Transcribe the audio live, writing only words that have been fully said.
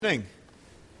Morning.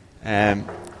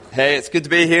 Hey, it's good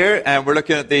to be here. We're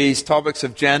looking at these topics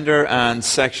of gender and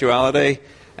sexuality.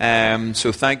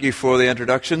 So thank you for the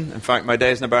introduction. In fact, my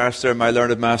days as a barrister, my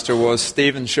learned master was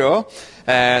Stephen Shaw.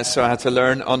 So I had to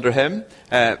learn under him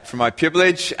for my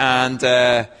pupillage. And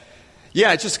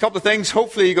just a couple of things.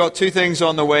 Hopefully you got two things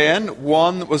on the way in.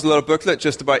 One was a little booklet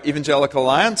just about Evangelical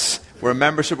Alliance. We're a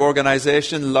membership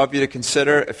organisation. Love you to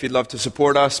consider if you'd love to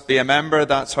support us, be a member.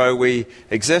 That's how we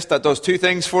exist. That does two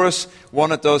things for us.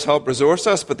 One, it does help resource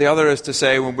us, but the other is to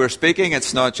say when we're speaking,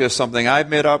 it's not just something I've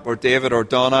made up or David or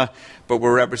Donna, but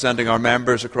we're representing our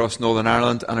members across Northern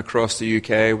Ireland and across the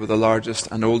UK. We're the largest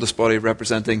and oldest body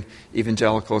representing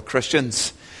evangelical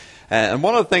Christians. And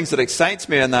one of the things that excites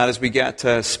me in that is we get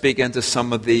to speak into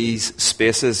some of these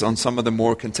spaces on some of the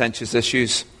more contentious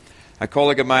issues. A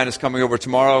colleague of mine is coming over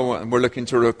tomorrow and we're looking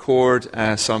to record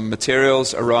some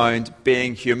materials around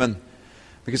being human.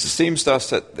 Because it seems to us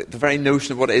that the very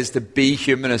notion of what it is to be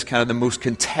human is kind of the most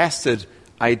contested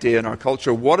idea in our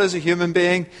culture. What is a human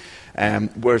being?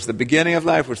 Where's the beginning of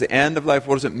life? Where's the end of life?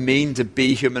 What does it mean to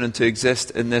be human and to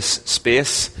exist in this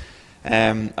space?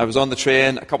 I was on the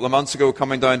train a couple of months ago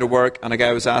coming down to work and a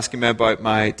guy was asking me about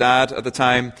my dad at the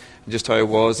time and just how he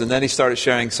was. And then he started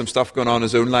sharing some stuff going on in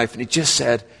his own life and he just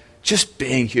said, just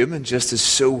being human just is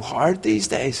so hard these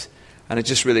days. And it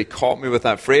just really caught me with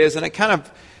that phrase. And it kind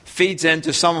of feeds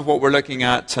into some of what we're looking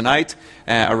at tonight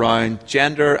around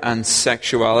gender and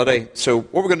sexuality. So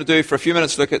what we're going to do for a few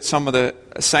minutes, look at some of the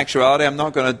sexuality. I'm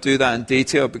not going to do that in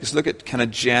detail because look at kind of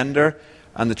gender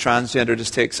and the transgender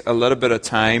just takes a little bit of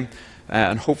time.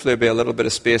 And hopefully there'll be a little bit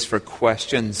of space for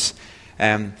questions.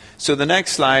 So the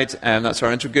next slide, that's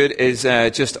our intro good, is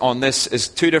just on this, is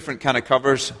two different kind of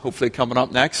covers, hopefully coming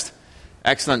up next.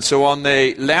 Excellent. So on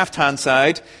the left-hand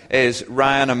side is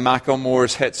Ryan and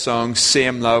Macklemore's hit song,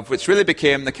 Same Love, which really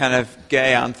became the kind of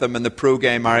gay anthem in the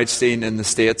pro-gay marriage scene in the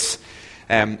States.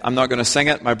 I'm not going to sing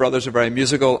it. My brothers are very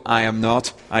musical. I am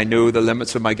not. I know the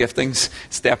limits of my giftings.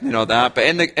 It's definitely not that. But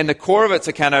in the core of it's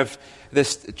a kind of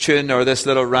this tune or this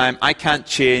little rhyme. I can't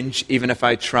change even if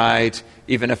I tried,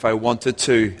 even if I wanted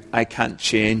to. I can't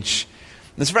change.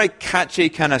 And it's very catchy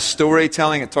kind of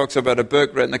storytelling. It talks about a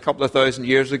book written a couple of thousand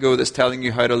years ago that's telling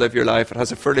you how to live your life. It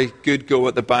has a fairly good go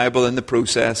at the Bible in the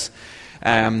process.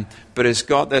 But it's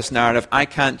got this narrative, I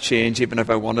can't change even if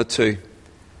I wanted to.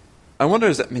 I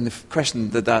wonder, the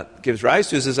question that gives rise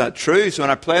to is that true? So when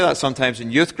I play that sometimes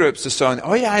in youth groups, the song,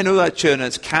 oh yeah, I know that tune, and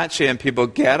it's catchy and people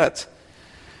get it.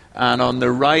 And on the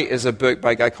right is a book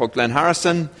by a guy called Glenn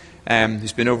Harrison,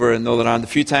 who's been over in Northern Ireland a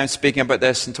few times speaking about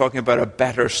this and talking about a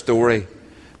better story.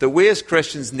 That we as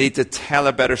Christians need to tell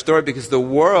a better story because the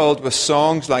world with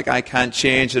songs like I Can't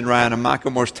Change and Ryan and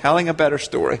Macklemore's telling a better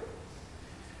story.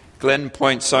 Glenn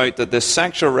points out that the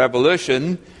sexual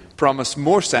revolution promised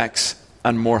more sex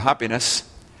and more happiness.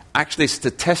 Actually,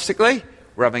 statistically,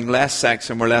 we're having less sex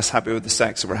and we're less happy with the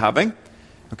sex that we're having.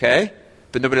 Okay?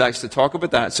 But nobody likes to talk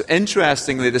about that. So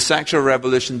interestingly, the sexual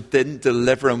revolution didn't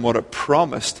deliver on what it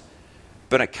promised,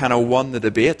 but it kind of won the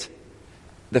debate.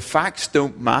 The facts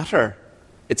don't matter.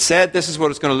 It said this is what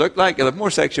it's going to look like. You'll have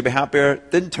more sex, you'll be happier. It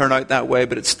didn't turn out that way,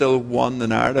 but it still won the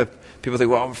narrative. People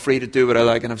think, well, I'm free to do what I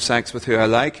like and have sex with who I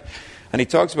like. And he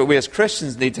talks about we as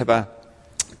Christians need to have a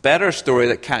better story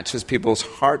that catches people's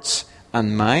hearts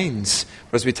and minds,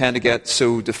 whereas we tend to get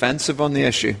so defensive on the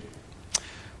issue.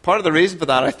 Part of the reason for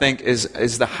that, I think,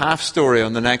 is the half story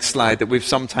on the next slide that we've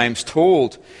sometimes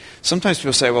told. Sometimes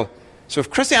people say, well, so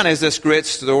if Christianity is this great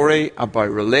story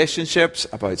about relationships,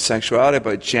 about sexuality,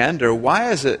 about gender,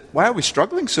 why are we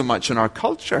struggling so much in our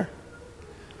culture?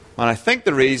 And I think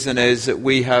the reason is that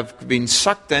we have been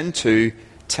sucked into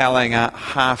telling a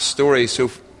half story.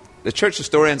 So the church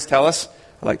historians tell us,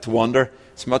 I like to wonder,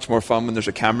 it's much more fun when there's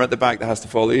a camera at the back that has to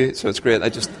follow you, so it's great. I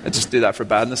just do that for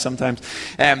badness sometimes.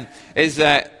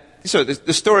 So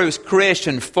the story was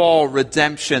creation, fall,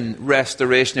 redemption,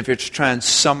 restoration, if you're to try and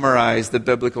summarize the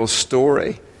biblical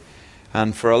story.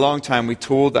 And for a long time we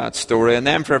told that story. And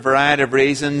then for a variety of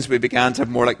reasons we began to have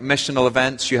more like missional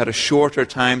events. You had a shorter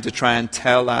time to try and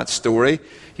tell that story.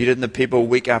 You didn't have people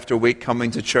week after week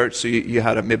coming to church, so you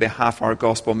had maybe a half-hour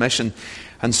gospel mission.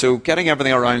 And so getting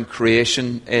everything around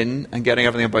creation in and getting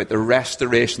everything about the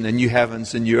restoration, the new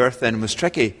heavens and new earth in was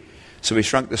tricky. So we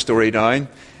shrunk the story down.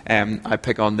 I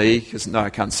pick on thee, because now I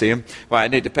can't see him. Well, I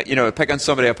need to pick on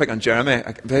somebody. I'll pick on Jeremy.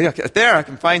 I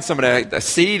can find somebody. I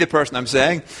see the person I'm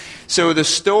saying. So the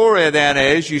story then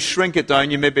is, you shrink it down.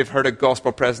 You maybe have heard a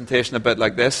gospel presentation a bit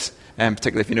like this,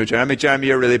 particularly if you know Jeremy. Jeremy,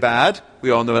 you're really bad.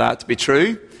 We all know that to be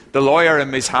true. The lawyer in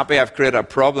me is happy I've created a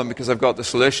problem because I've got the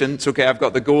solution. It's okay, I've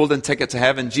got the golden ticket to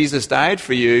heaven. Jesus died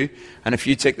for you, and if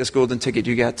you take this golden ticket,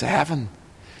 you get to heaven.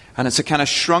 And it's a kind of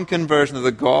shrunken version of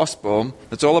the gospel.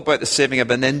 It's all about the saving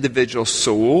of an individual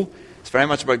soul. It's very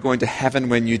much about going to heaven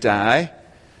when you die.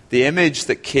 The image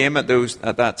that came at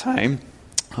that time,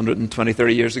 120,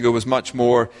 30 years ago, was much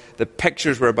more, the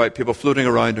pictures were about people floating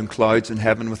around in clouds in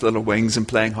heaven with little wings and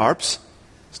playing harps.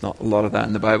 There's not a lot of that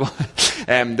in the Bible,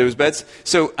 those bits.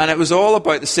 And it was all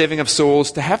about the saving of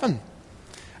souls to heaven.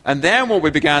 And then what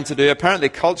we began to do, apparently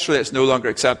culturally it's no longer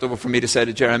acceptable for me to say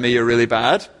to Jeremy, you're really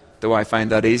bad, though I find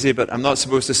that easy, but I'm not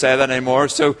supposed to say that anymore.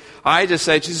 So I just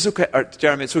say, Jesus, okay, or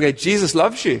Jeremy, it's okay, Jesus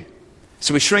loves you.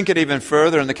 So we shrink it even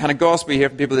further, and the kind of gospel you hear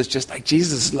from people is just like,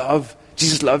 Jesus loves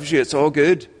you, it's all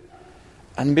good.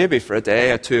 And maybe for a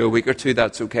day or two, a week or two,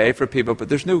 that's okay for people, but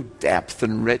there's no depth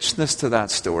and richness to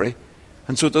that story.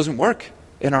 And so it doesn't work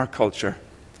in our culture.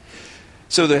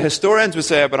 So the historians would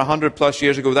say about 100 plus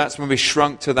years ago, that's when we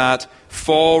shrunk to that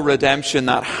fall redemption,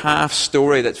 that half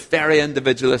story that's very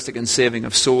individualistic and saving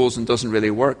of souls and doesn't really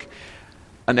work.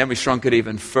 And then we shrunk it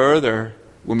even further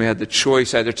when we had the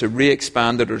choice either to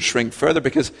re-expand it or to shrink further,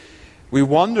 because we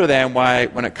wonder then why,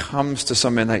 when it comes to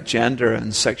something like gender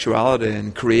and sexuality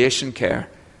and creation care,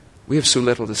 we have so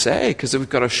little to say, because we've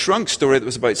got a shrunk story that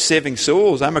was about saving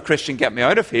souls. I'm a Christian, get me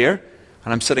out of here.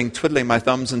 And I'm sitting twiddling my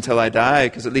thumbs until I die,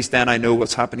 because at least then I know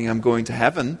what's happening, I'm going to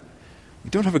heaven.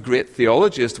 We don't have a great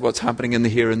theology as to what's happening in the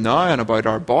here and now, and about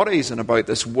our bodies, and about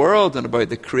this world, and about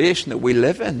the creation that we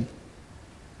live in.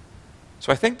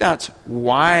 So I think that's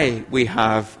why we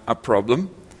have a problem.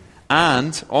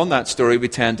 And on that story, we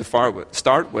tend to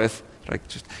start with,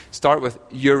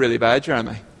 you're really bad,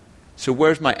 Jeremy. So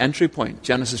where's my entry point?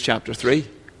 Genesis chapter 3.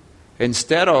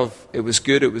 Instead of, it was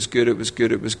good, it was good, it was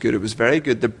good, it was good, it was very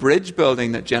good. The bridge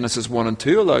building that Genesis 1 and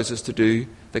 2 allows us to do,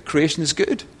 that creation is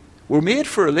good. We're made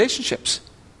for relationships.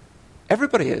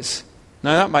 Everybody is.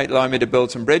 Now that might allow me to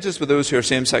build some bridges with those who are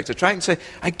same-sex attracted and say,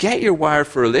 I get you're wired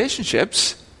for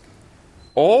relationships.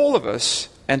 All of us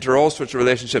enter all sorts of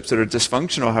relationships that are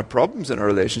dysfunctional, have problems in our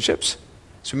relationships.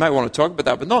 So we might want to talk about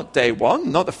that, but not day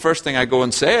one. Not the first thing I go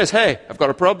and say is, hey, I've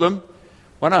got a problem.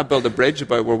 Why not build a bridge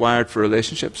about we're wired for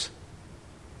relationships?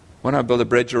 Why not build a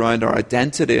bridge around our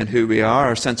identity and who we are,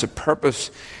 our sense of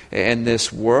purpose in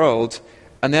this world?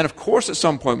 And then, of course, at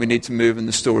some point we need to move in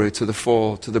the story to the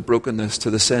fall, to the brokenness,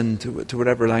 to the sin, to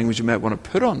whatever language you might want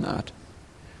to put on that.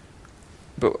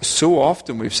 But so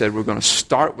often we've said we're going to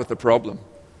start with the problem,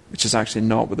 which is actually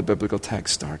not where the biblical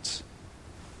text starts.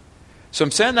 So I'm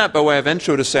saying that by way of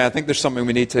intro to say I think there's something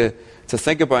we need to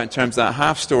think about in terms of that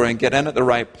half story and get in at the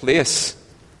right place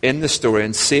in the story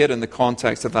and see it in the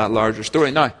context of that larger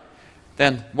story. Now,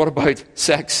 then, what about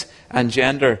sex and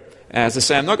gender? As I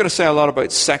say, I'm not going to say a lot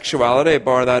about sexuality,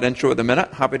 bar that intro at the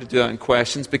minute. Happy to do that in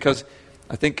questions, because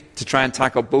I think to try and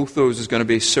tackle both those is going to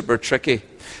be super tricky.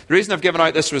 The reason I've given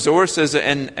out this resource is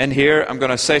in here, I'm going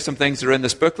to say some things that are in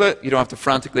this booklet. You don't have to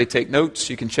frantically take notes.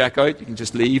 You can check out. You can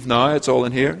just leave now. It's all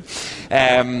in here.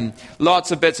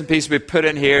 Lots of bits and pieces we put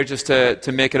in here just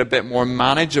to make it a bit more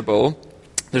manageable.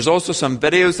 There's also some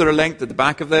videos that are linked at the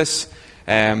back of this.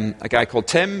 A guy called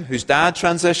Tim, whose dad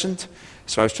transitioned.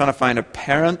 So I was trying to find a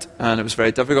parent, and it was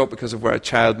very difficult because of where a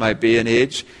child might be in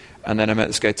age. And then I met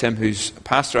this guy, Tim, who's a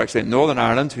pastor actually in Northern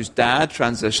Ireland, whose dad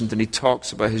transitioned, and he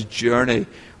talks about his journey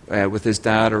with his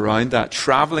dad around that,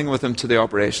 traveling with him to the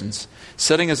operations,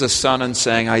 sitting as a son and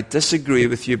saying, I disagree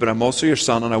with you, but I'm also your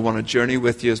son, and I want to journey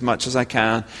with you as much as I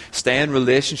can, stay in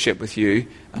relationship with you,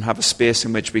 and have a space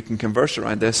in which we can converse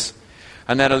around this.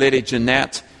 And then a lady,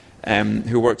 Jeanette,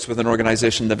 who works with an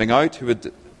organisation, Living Out, who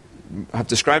would have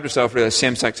described herself really as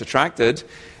same-sex attracted,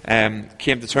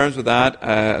 came to terms with that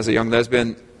as a young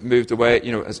lesbian, moved away,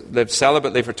 lived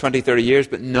celibately for 20, 30 years,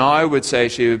 but now would say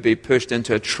she would be pushed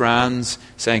into a trans,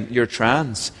 saying, you're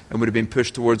trans, and would have been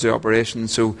pushed towards the operation.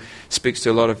 So speaks to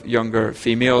a lot of younger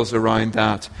females around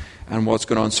that and what's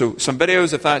going on. So some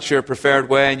videos, if that's your preferred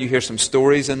way, and you hear some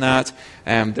stories in that,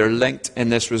 they're linked in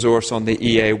this resource on the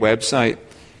EA website.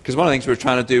 Because one of the things we were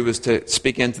trying to do was to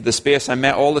speak into the space. I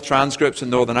met all the trans groups in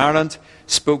Northern Ireland,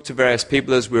 spoke to various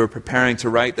people as we were preparing to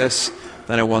write this.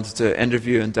 Then I wanted to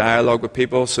interview and dialogue with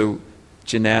people. So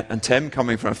Jeanette and Tim,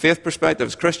 coming from a faith perspective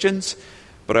as Christians,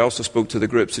 but I also spoke to the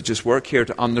groups that just work here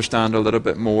to understand a little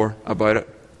bit more about it.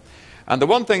 And the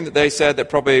one thing that they said that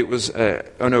probably was,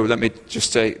 let me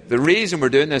just say, the reason we're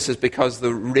doing this is because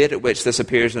the rate at which this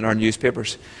appears in our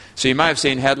newspapers. So you might have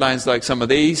seen headlines like some of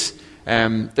these.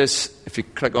 This, if you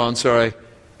click on,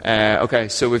 okay,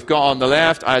 so we've got on the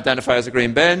left, I identify as a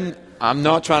green bin. I'm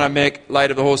not trying to make light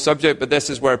of the whole subject, but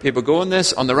this is where people go in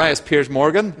this. On the right is Piers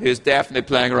Morgan, who's definitely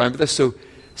playing around with this. So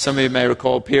some of you may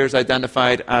recall Piers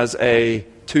identified as a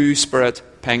two-spirit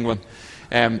penguin.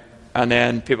 And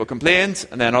then people complained,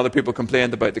 and then other people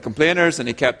complained about the complainers, and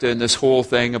he kept doing this whole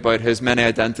thing about his many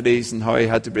identities and how he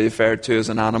had to be referred to as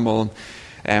an animal.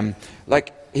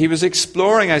 He was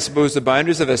exploring, I suppose, the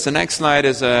boundaries of this. The next slide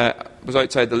was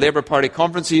outside the Labour Party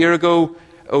conference a year ago.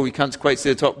 Oh, you can't quite see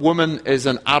the top. Woman is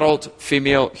an adult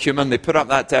female human. They put up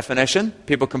that definition.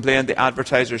 People complained. The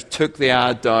advertisers took the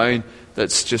ad down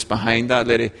that's just behind that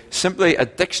lady. Simply a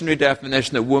dictionary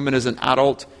definition that woman is an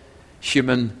adult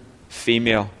human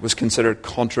female was considered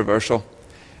controversial.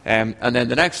 And then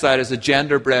the next slide is a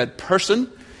gender-bred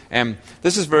person.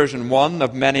 This is version 1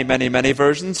 of many, many, many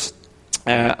versions.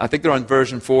 I think they're on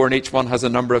version 4, and each one has a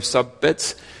number of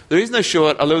sub-bits. The reason I show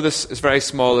it, although this is very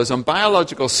small, is on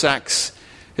biological sex,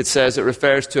 it says it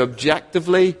refers to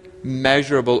objectively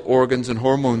measurable organs and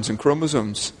hormones and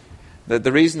chromosomes.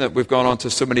 The reason that we've gone on to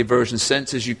so many versions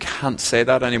since is you can't say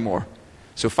that anymore.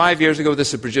 So 5 years ago,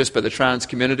 this was produced by the trans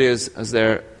community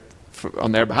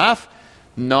on their behalf.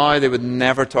 Now they would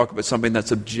never talk about something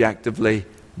that's objectively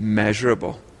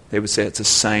measurable. They would say it's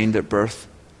assigned at birth.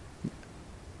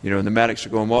 And the medics are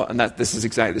going, what? And this is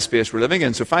exactly the space we're living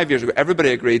in. So 5 years ago, everybody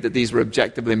agreed that these were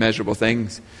objectively measurable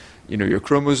things. Your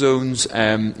chromosomes,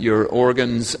 your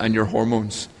organs, and your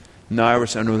hormones. Now we're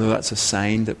saying, no, that's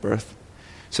assigned at birth.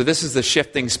 So this is the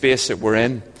shifting space that we're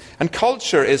in. And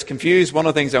culture is confused. One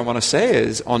of the things I want to say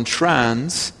is, on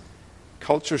trans,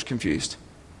 culture's confused.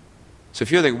 So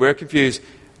if you think we're confused,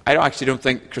 I actually don't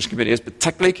think the Christian community is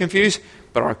particularly confused,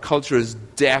 but our culture is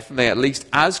definitely at least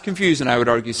as confused, and I would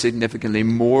argue significantly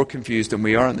more confused than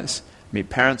we are in this. I meet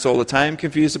parents all the time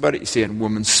confused about it. You see it in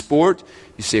women's sport.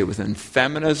 You see it within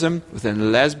feminism, within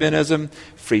lesbianism,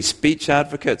 free speech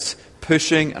advocates,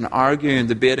 pushing and arguing and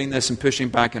debating this and pushing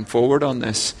back and forward on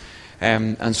this.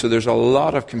 And so there's a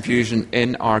lot of confusion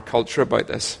in our culture about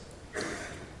this.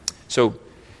 So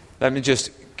let me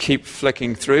just keep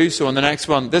flicking through. So on the next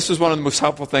one, this was one of the most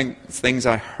helpful things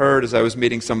I heard as I was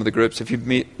meeting some of the groups. If you've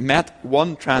met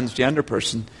one transgender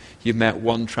person, you've met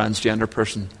one transgender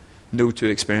person. No two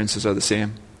experiences are the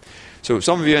same. So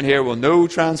some of you in here will know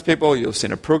trans people. You'll have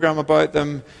seen a program about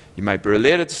them. You might be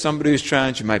related to somebody who's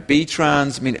trans. You might be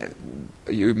trans.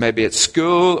 You may be at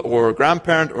school or a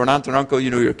grandparent or an aunt or uncle.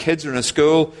 Your kids are in a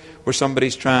school where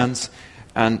somebody's trans.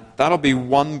 And that'll be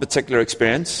one particular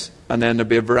experience. And then there'll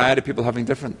be a variety of people having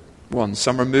different ones.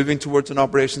 Some are moving towards an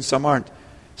operation, some aren't.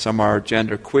 Some are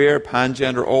gender queer,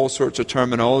 pangender, all sorts of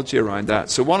terminology around that.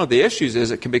 So one of the issues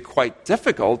is it can be quite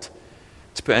difficult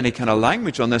to put any kind of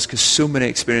language on this because so many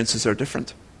experiences are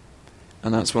different.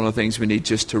 And that's one of the things we need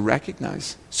just to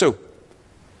recognize. So,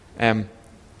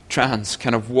 trans,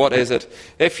 kind of what is it?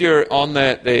 If you're on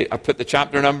I put the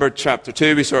chapter number, chapter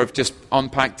 2, we sort of just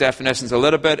unpack definitions a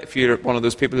little bit. If you're one of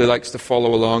those people who likes to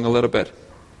follow along a little bit.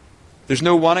 There's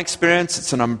no one experience,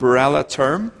 it's an umbrella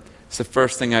term. It's the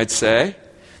first thing I'd say.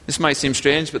 This might seem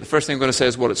strange, but the first thing I'm going to say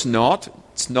is what it's not.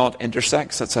 It's not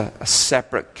intersex, that's a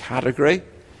separate category.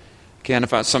 Again, if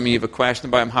that's something you have a question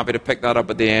about, I'm happy to pick that up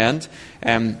at the end.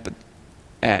 But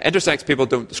intersex people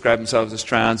don't describe themselves as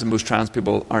trans, and most trans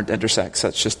people aren't intersex.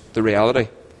 That's just the reality.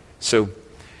 So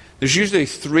there's usually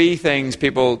 3 things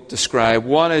people describe.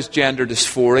 One is gender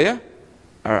dysphoria,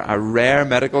 a rare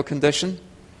medical condition.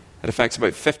 It affects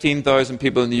about 15,000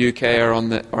 people in the UK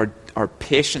are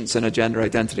patients in a gender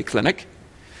identity clinic.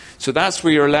 So that's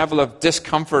where your level of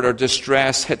discomfort or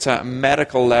distress hits a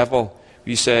medical level.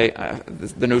 You say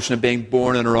the notion of being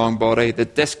born in a wrong body, the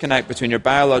disconnect between your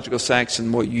biological sex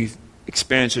and what you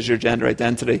experience as your gender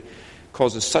identity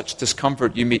causes such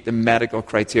discomfort you meet the medical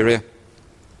criteria.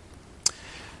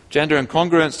 Gender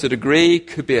incongruence to a degree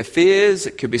could be a phase,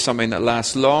 it could be something that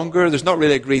lasts longer. There's not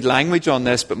really agreed language on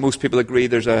this, but most people agree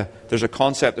there's a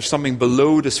concept, there's something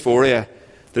below dysphoria.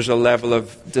 There's a level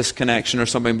of disconnection or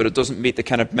something, but it doesn't meet the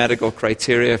kind of medical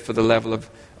criteria for the level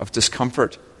of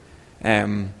discomfort.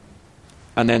 And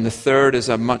then the third is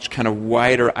a much kind of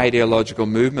wider ideological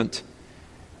movement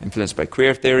influenced by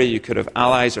queer theory. You could have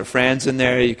allies or friends in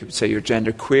there. You could say you're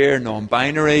gender queer,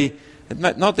 non-binary.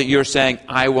 Not that you're saying,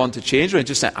 I want to change, or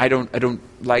just saying, I don't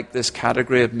like this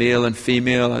category of male and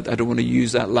female. I don't want to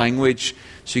use that language.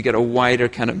 So you get a wider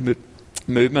kind of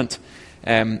movement.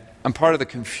 And part of the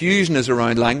confusion is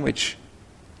around language,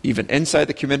 even inside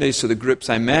the community. So the groups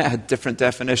I met had different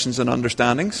definitions and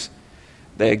understandings.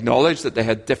 They acknowledged that they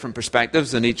had different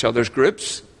perspectives in each other's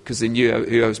groups because they knew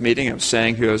who I was meeting. I was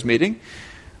saying who I was meeting.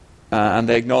 And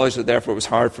they acknowledged that therefore it was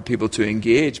hard for people to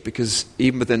engage because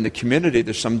even within the community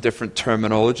there's some different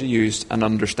terminology used and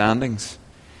understandings.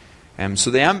 So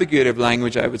the ambiguity of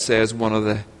language, I would say, is one of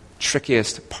the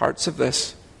trickiest parts of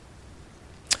this.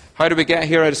 How do we get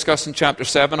here? I discussed in chapter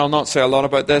 7. I'll not say a lot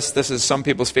about this. This is some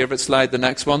people's favourite slide, the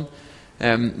next one.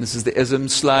 This is the ism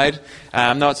slide.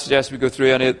 I'm not suggesting we go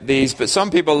through any of these, but some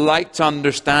people like to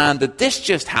understand that this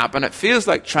just happened. It feels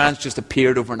like trans just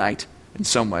appeared overnight in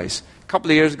some ways. A couple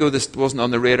of years ago, this wasn't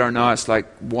on the radar. Now it's like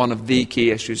one of the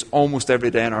key issues almost every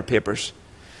day in our papers.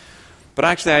 But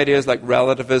actually ideas like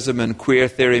relativism and queer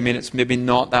theory mean it's maybe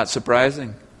not that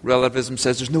surprising. Relativism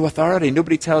says there's no authority.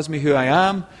 Nobody tells me who I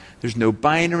am. There's no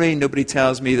binary. Nobody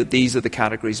tells me that these are the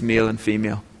categories, male and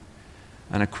female.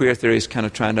 And a queer theory is kind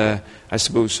of trying to, I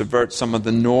suppose, subvert some of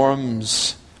the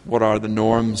norms. What are the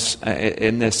norms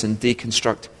in this, and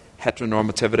deconstruct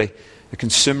heteronormativity? The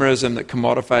consumerism that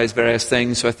commodifies various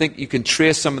things. So I think you can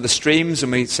trace some of the streams,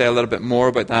 and we say a little bit more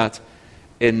about that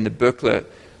in the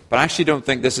booklet. But I actually don't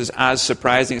think this is as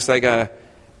surprising. It's like a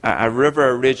river,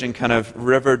 a raging kind of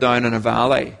river down in a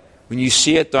valley. When you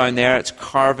see it down there, it's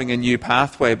carving a new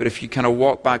pathway. But if you kind of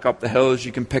walk back up the hills,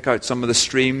 you can pick out some of the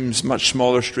streams, much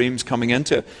smaller streams coming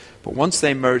into it. But once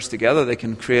they merge together, they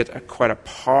can create quite a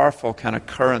powerful kind of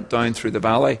current down through the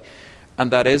valley.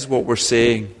 And that is what we're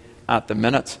seeing at the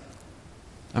minute.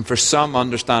 And for some,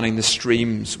 understanding the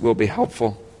streams will be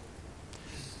helpful.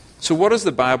 So what does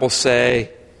the Bible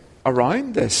say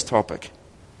around this topic?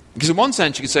 Because in one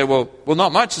sense you could say, well,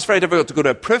 not much. It's very difficult to go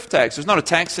to a proof text. There's not a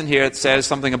text in here that says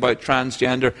something about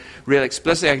transgender real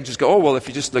explicitly. I can just go, oh, well, if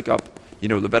you just look up,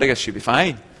 Leviticus, you'll be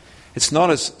fine. It's not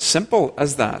as simple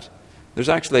as that. There's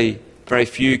actually very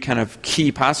few kind of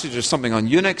key passages. There's something on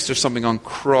eunuchs. There's something on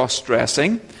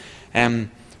cross-dressing.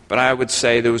 But I would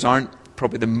say those aren't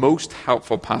probably the most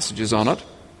helpful passages on it.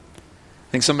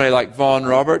 I think somebody like Vaughan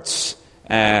Roberts,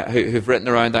 who've written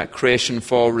around that creation,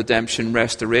 fall, redemption,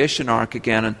 restoration arc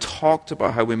again, and talked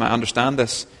about how we might understand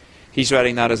this. He's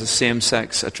writing that as a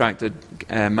same-sex attracted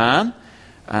man,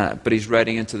 but he's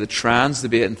writing into the trans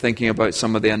debate and thinking about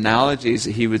some of the analogies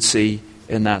that he would see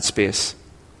in that space.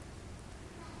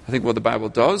 I think what the Bible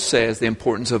does say is the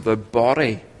importance of the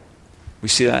body. We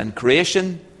see that in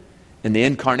creation, in the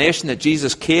incarnation, that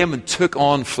Jesus came and took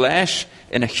on flesh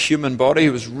in a human body. He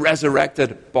was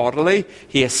resurrected bodily.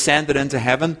 He ascended into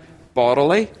heaven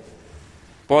bodily.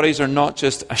 Bodies are not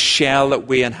just a shell that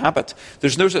we inhabit.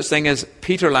 There's no such thing as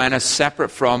Peter Linus separate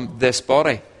from this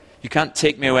body. You can't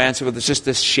take me away and say, well, there's just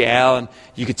this shell, and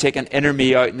you could take an inner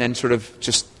me out and then sort of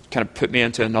just kind of put me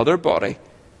into another body.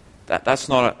 That's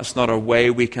not a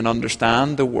way we can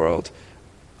understand the world.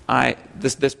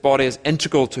 This body is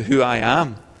integral to who I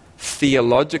am.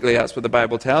 Theologically, that's what the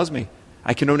Bible tells me.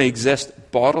 I can only exist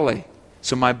bodily.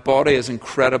 So my body is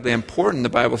incredibly important. The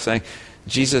Bible is saying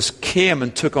Jesus came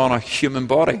and took on a human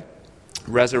body,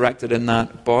 resurrected in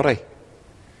that body.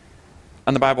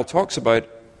 And the Bible talks about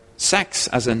sex,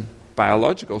 as in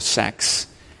biological sex,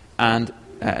 and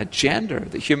gender,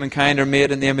 that humankind are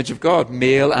made in the image of God,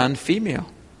 male and female.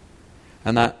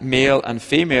 And that male and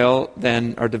female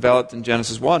then are developed in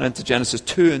Genesis 1 into Genesis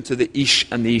 2 into the Ish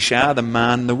and the Isha, the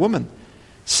man and the woman.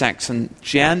 Sex and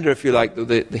gender, if you like, though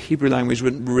the Hebrew language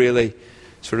wouldn't really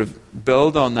sort of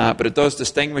build on that, but it does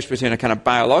distinguish between a kind of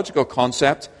biological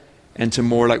concept into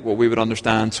more like what we would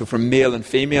understand. So from male and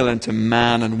female into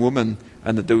man and woman,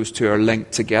 and that those two are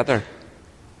linked together.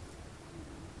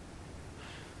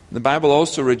 The Bible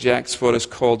also rejects what is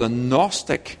called a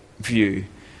Gnostic view.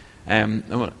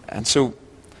 And so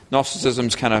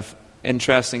Gnosticism's kind of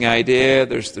interesting idea.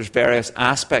 There's various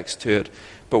aspects to it.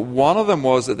 But one of them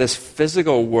was that this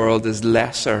physical world is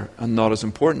lesser and not as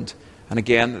important. And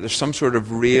again, that there's some sort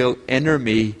of real inner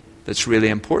me that's really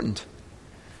important.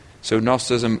 So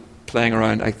Gnosticism, playing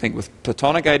around, I think, with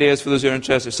Platonic ideas, for those who are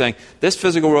interested, saying this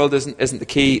physical world isn't the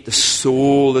key, the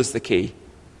soul is the key.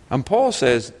 And Paul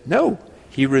says, no.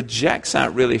 He rejects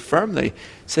that really firmly. He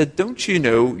said, don't you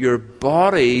know your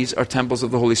bodies are temples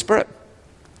of the Holy Spirit?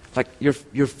 Like your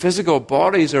physical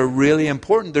bodies are really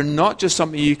important. They're not just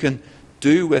something you can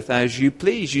do with as you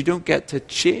please. You don't get to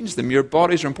change them. Your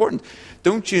bodies are important.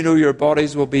 Don't you know your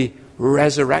bodies will be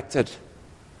resurrected?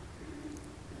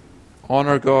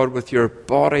 Honor God with your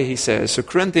body, he says. So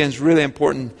Corinthians, really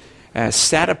important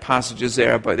set of passages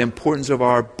there about the importance of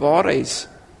our bodies.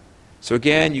 So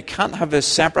again, you can't have this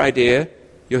separate idea.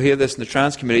 You'll hear this in the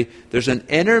trans community. There's an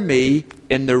inner me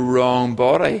in the wrong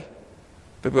body.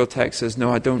 Biblical text says, no,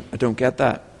 I don't get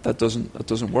that. That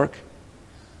doesn't work.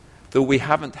 Though we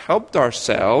haven't helped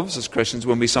ourselves as Christians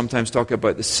when we sometimes talk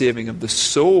about the saving of the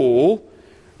soul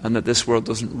and that this world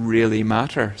doesn't really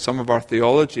matter. Some of our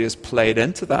theology has played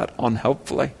into that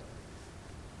unhelpfully.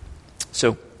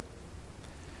 So,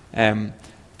 I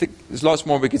think there's lots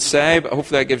more we could say, but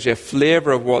hopefully that gives you a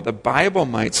flavour of what the Bible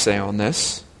might say on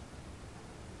this.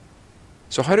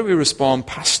 So how do we respond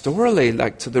pastorally,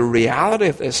 like to the reality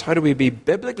of this? How do we be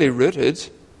biblically rooted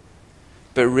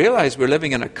But realize we're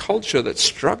living in a culture that's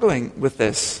struggling with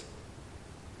this.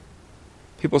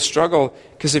 People struggle,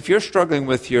 because if you're struggling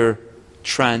with your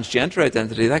transgender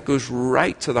identity, that goes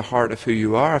right to the heart of who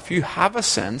you are. If you have a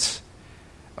sense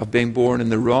of being born in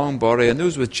the wrong body, and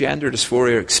those with gender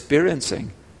dysphoria are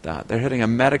experiencing that, they're hitting a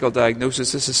medical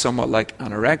diagnosis. This is somewhat like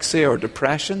anorexia or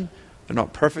depression. They're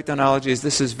not perfect analogies.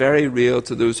 This is very real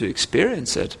to those who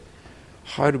experience it.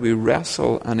 How do we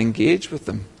wrestle and engage with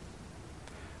them?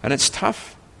 And it's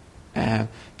tough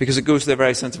because it goes to the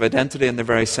very sense of identity and the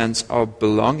very sense of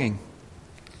belonging.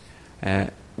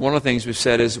 One of the things we've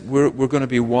said is we're going to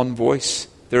be one voice.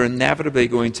 There are inevitably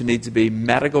going to need to be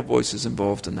medical voices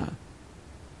involved in that.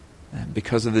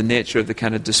 Because of the nature of the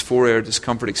kind of dysphoria or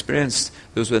discomfort experienced,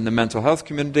 those within the mental health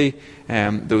community,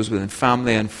 those within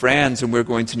family and friends, and we're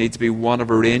going to need to be one of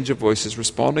a range of voices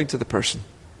responding to the person.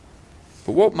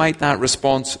 But what might that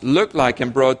response look like in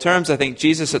broad terms? I think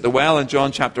Jesus at the well in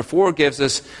John chapter 4 gives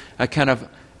us a kind of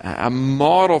a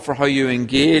model for how you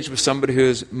engage with somebody who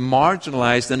is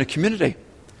marginalized in a community.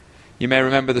 You may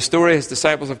remember the story. His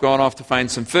disciples have gone off to find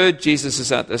some food. Jesus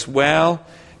is at this well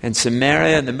in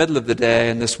Samaria in the middle of the day,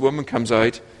 and this woman comes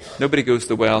out. Nobody goes to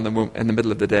the well in the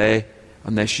middle of the day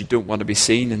unless you don't want to be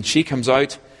seen. And she comes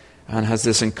out and has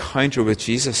this encounter with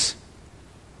Jesus.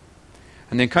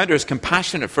 And the encounter is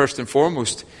compassionate first and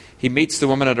foremost. He meets the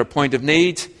woman at her point of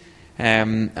need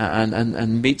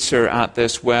and meets her at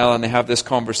this well, and they have this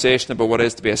conversation about what it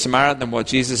is to be a Samaritan and what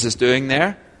Jesus is doing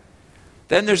there.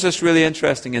 Then there's this really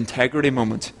interesting integrity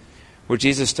moment where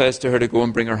Jesus says to her to go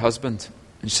and bring her husband.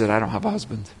 And she said, I don't have a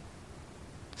husband.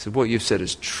 He said, what you've said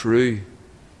is true.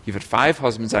 You've had 5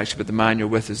 husbands actually, but the man you're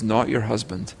with is not your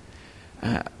husband.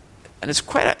 And it's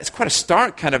quite a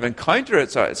stark kind of encounter.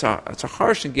 It's a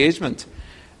harsh engagement.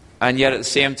 And yet at the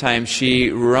same time,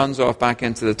 she runs off back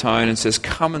into the town and says,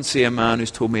 come and see a man who's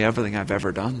told me everything I've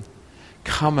ever done.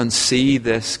 Come and see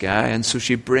this guy. And so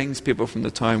she brings people from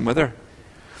the town with her.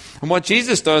 And what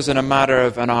Jesus does in a matter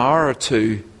of an hour or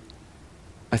two,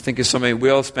 I think is something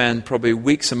we'll spend probably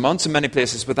weeks and months in many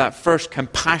places with that first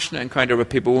compassionate encounter with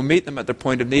people. We'll meet them at their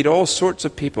point of need, all sorts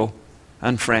of people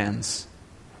and friends.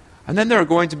 And then there are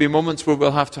going to be moments where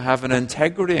we'll have to have an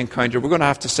integrity encounter. We're going to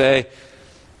have to say,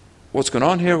 what's going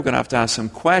on here? We're going to have to ask some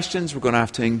questions. We're going to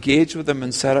have to engage with them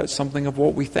and set out something of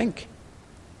what we think.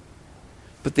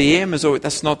 But the aim is,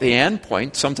 that's not the end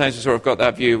point. Sometimes we sort of got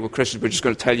that view, well, Christians, we're just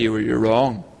going to tell you where you're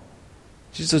wrong.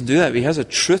 Jesus doesn't do that. He has a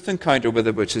truth encounter with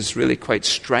it, which is really quite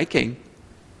striking.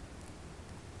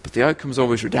 But the outcome is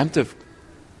always redemptive.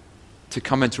 To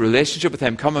come into relationship with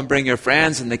him, come and bring your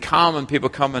friends, and they come, and people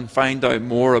come and find out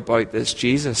more about this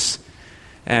Jesus.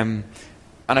 And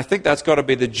I think that's got to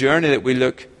be the journey that we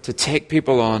look to take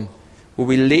people on. Will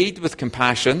we lead with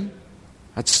compassion?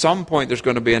 At some point there's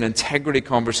going to be an integrity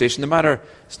conversation, no matter,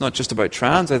 it's not just about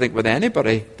trans, I think with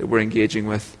anybody that we're engaging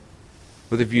with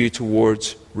a view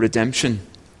towards redemption.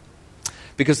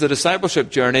 Because the discipleship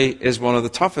journey is one of the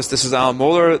toughest. This is Al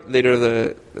Mohler, leader of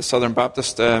the Southern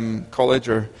Baptist College,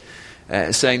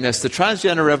 saying this: the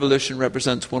transgender revolution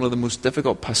represents one of the most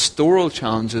difficult pastoral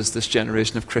challenges this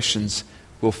generation of Christians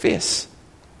will face.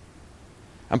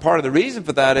 And part of the reason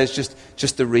for that is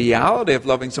just the reality of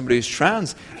loving somebody who's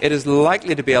trans. It is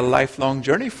likely to be a lifelong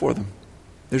journey for them.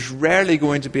 There's rarely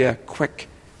going to be a quick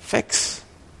fix.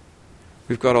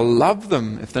 We've got to love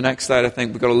them. If the next slide, I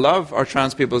think, we've got to love our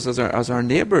trans people as our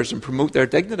neighbours and promote their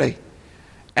dignity.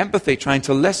 Empathy, trying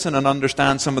to listen and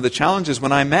understand some of the challenges.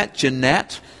 When I met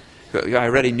Jeanette, I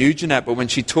already knew Jeanette, but when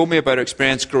she told me about her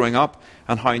experience growing up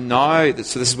and how now,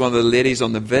 so this is one of the ladies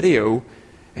on the video,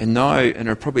 and now in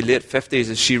her probably late 50s,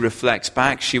 as she reflects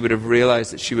back, she would have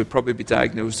realised that she would probably be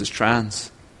diagnosed as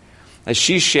trans. As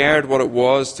she shared what it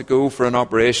was to go for an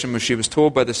operation where she was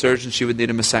told by the surgeon she would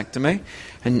need a mastectomy,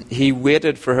 and he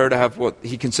waited for her to have what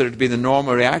he considered to be the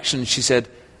normal reaction, she said,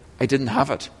 I didn't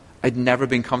have it. I'd never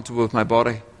been comfortable with my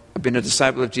body. I've been a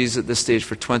disciple of Jesus at this stage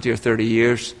for 20 or 30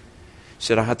 years. She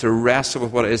said, I had to wrestle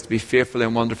with what it is to be fearfully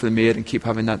and wonderfully made and keep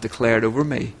having that declared over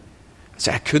me.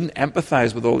 I couldn't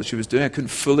empathize with all that she was doing. I couldn't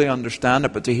fully understand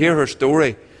it. But to hear her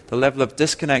story, the level of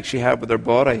disconnect she had with her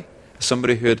body, as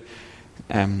somebody who had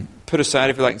put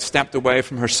aside, if you like, stepped away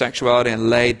from her sexuality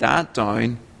and laid that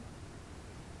down.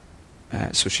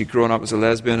 So she'd grown up as a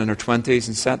lesbian in her 20s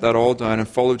and set that all down and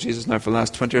followed Jesus now for the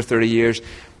last 20 or 30 years,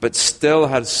 but still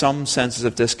had some senses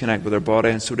of disconnect with her body.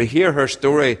 And so to hear her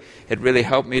story, it really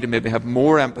helped me to maybe have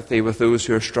more empathy with those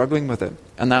who are struggling with it.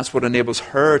 And that's what enables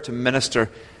her to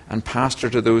minister and pastor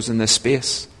to those in this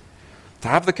space. To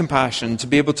have the compassion, to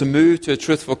be able to move to a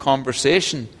truthful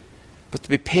conversation, but to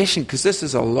be patient, because this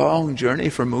is a long journey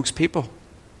for most people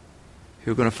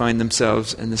who are going to find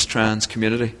themselves in this trans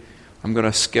community. I'm going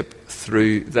to skip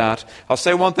through that. I'll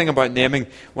say one thing about naming.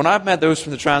 When I've met those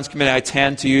from the trans community, I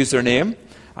tend to use their name.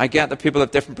 I get that people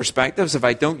have different perspectives. If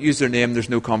I don't use their name, there's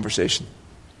no conversation.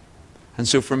 And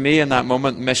so for me in that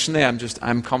moment, missionally,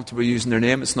 I'm comfortable using their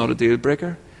name. It's not a deal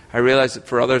breaker. I realize that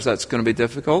for others that's going to be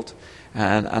difficult.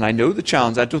 And I know the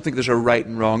challenge. I don't think there's a right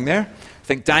and wrong there. I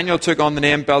think Daniel took on the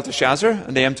name Belteshazzar,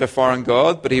 a name to a foreign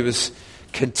god, but he was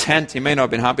content. He may not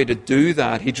have been happy to do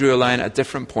that. He drew a line at a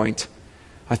different point.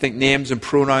 I think names and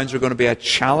pronouns are going to be a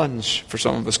challenge for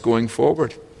some of us going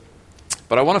forward.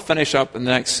 But I want to finish up in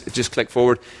the next, just click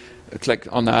forward, click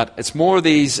on that. It's more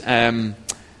these,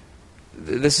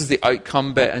 this is the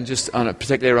outcome bit, and just on it,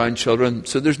 particularly around children.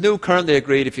 So there's no currently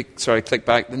agreed, click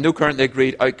back, no currently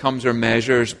agreed outcomes or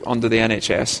measures under the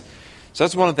NHS. So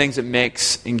that's one of the things that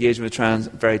makes engagement with trans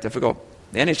very difficult.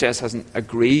 The NHS hasn't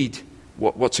agreed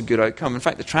what's a good outcome. In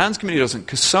fact, the trans community doesn't,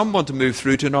 because some want to move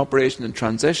through to an operation and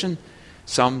transition,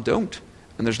 some don't.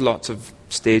 And there's lots of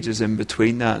stages in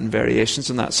between that and variations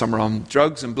in that. Some are on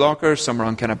drugs and blockers, some are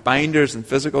on kind of binders and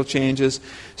physical changes,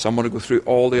 some want to go through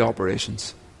all the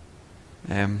operations.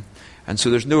 And so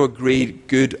there's no agreed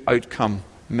good outcome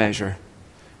measure.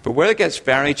 But where it gets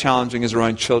very challenging is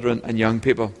around children and young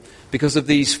people, because of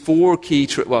these four key,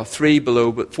 three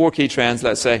below, but four key trends,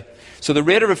 let's say. So the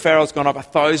rate of referral has gone up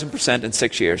 1,000% in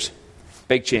 6 years.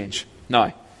 Big change.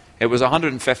 Now, it was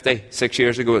 150 6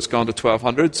 years ago. It's gone to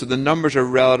 1,200. So the numbers are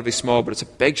relatively small, but it's a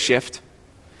big shift.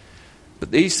 But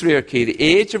these three are key. The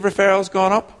age of referral has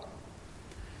gone up.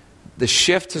 The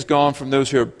shift has gone from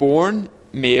those who are born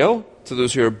male to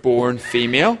those who are born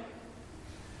female.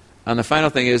 And the final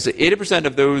thing is that 80%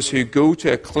 of those who go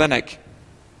to a clinic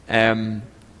when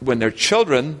they're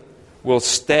children will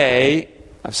stay,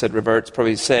 I've said reverts,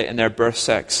 probably say in their birth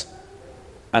sex.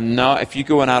 And now if you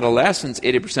go in adolescence,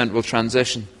 80% will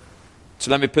transition. So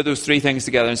let me put those three things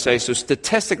together and say, so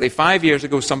statistically, 5 years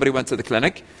ago somebody went to the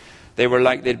clinic, they were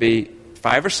likely to be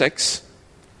 5 or 6,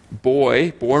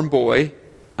 born boy,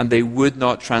 and they would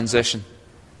not transition.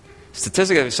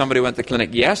 Statistically, if somebody went to the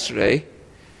clinic yesterday,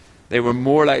 they were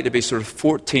more likely to be sort of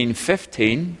 14,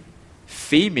 15,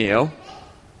 female,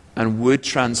 and would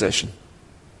transition.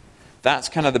 That's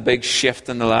kind of the big shift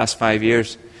in the last 5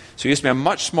 years. So it used to be a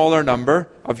much smaller number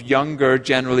of younger,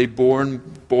 generally born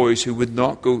boys who would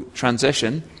not go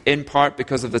transition, in part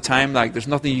because of the time lag. There's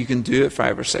nothing you can do at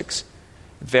 5 or 6.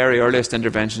 The very earliest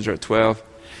interventions are at 12.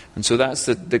 And so that's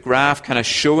the graph kind of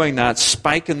showing that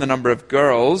spike in the number of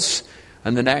girls,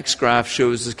 and the next graph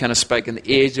shows this kind of spike in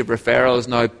the age of referral is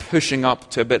now pushing up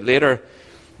to a bit later.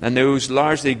 And those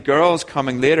largely girls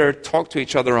coming later talk to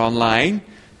each other online,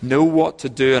 know what to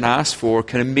do and ask for,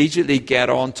 can immediately get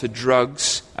on to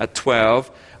drugs at 12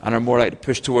 and are more likely to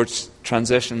push towards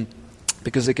transition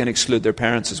because they can exclude their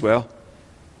parents as well.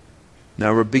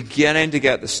 Now we're beginning to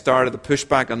get the start of the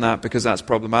pushback on that because that's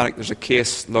problematic. There's a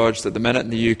case lodged at the minute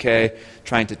in the UK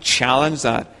trying to challenge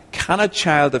that. Can a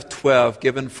child of 12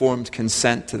 give informed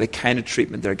consent to the kind of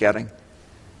treatment they're getting,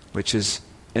 which is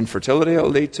infertility it will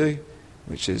lead to,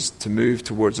 which is to move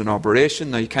towards an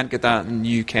operation. Now, you can't get that in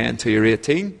the UK until you're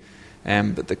 18,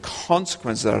 but the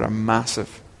consequences of that are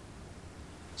massive.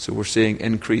 So we're seeing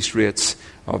increased rates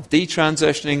of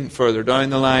detransitioning further down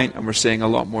the line, and we're seeing a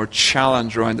lot more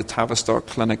challenge around the Tavistock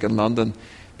Clinic in London.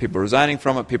 People resigning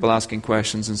from it, people asking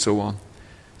questions, and so on.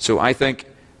 So I think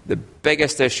the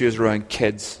biggest issue is around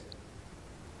kids.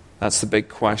 That's the big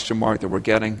question mark that we're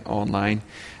getting online.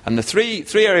 And the three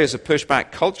areas of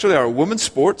pushback culturally are women's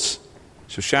sports.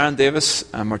 So Sharon Davis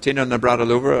and Martina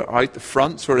Navratilova are out the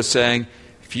front sort of saying,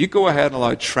 if you go ahead and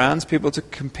allow trans people to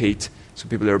compete, so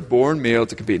people who are born male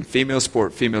to compete in female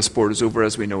sport is over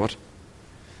as we know it.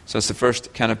 So that's the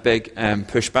first kind of big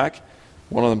pushback.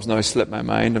 One of them's now slipped my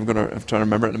mind. I'm trying to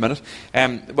remember it in a minute.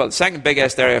 Well, the second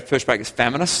biggest area of pushback is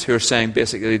feminists, who are saying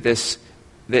basically this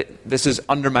is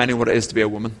undermining what it is to be a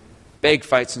woman. Big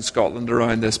fights in Scotland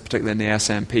around this, particularly in the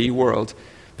SNP world.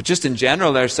 But just in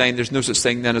general, they're saying there's no such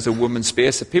thing then as a woman's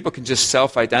space. If people can just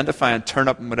self-identify and turn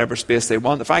up in whatever space they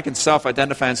want. If I can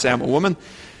self-identify and say I'm a woman,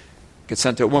 get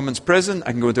sent to a woman's prison,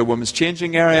 I can go into a woman's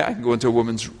changing area, I can go into a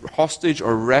woman's hostage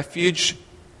or refuge,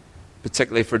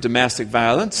 particularly for domestic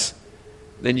violence,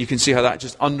 then you can see how that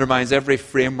just undermines every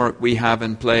framework we have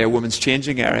in play. A woman's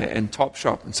changing area in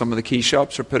Topshop, and some of the key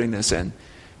shops are putting this in.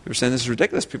 People are saying this is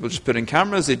ridiculous. People just put in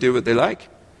cameras, they do what they like.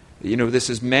 You know, this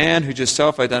is men who just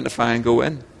self-identify and go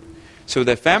in. So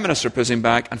the feminists are pushing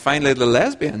back, and finally the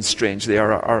lesbians, strangely,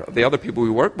 are the other people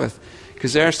we work with,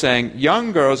 because they're saying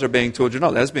young girls are being told, you're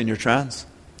not lesbian, you're trans.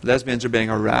 Lesbians are being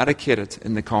eradicated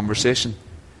in the conversation.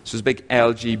 So this big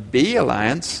LGB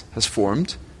alliance has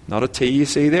formed, not a T you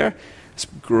see there.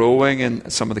 It's growing,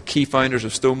 and some of the key founders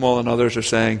of Stonewall and others are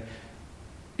saying,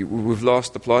 we've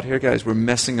lost the plot here, guys. We're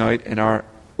missing out in our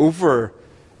over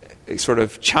sort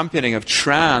of championing of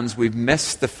trans. We've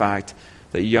missed the fact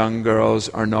that young girls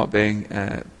are not being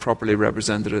properly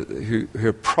represented, who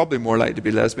are probably more likely to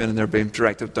be lesbian, and they're being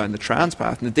directed down the trans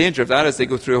path. And the danger of that is they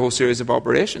go through a whole series of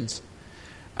operations.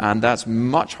 And that's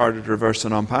much harder to reverse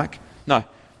and unpack. Now, I'm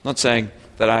not saying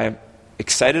that I am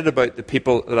excited about the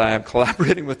people that I am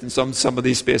collaborating with in some of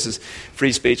these spaces,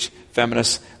 free speech,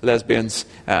 feminists, lesbians,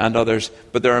 and others.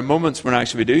 But there are moments when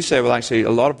actually we do say, well, actually,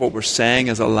 a lot of what we're saying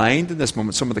is aligned in this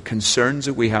moment. Some of the concerns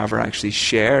that we have are actually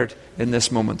shared in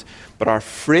this moment. But our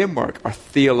framework, our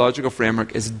theological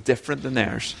framework, is different than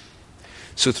theirs.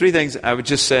 So 3 things I would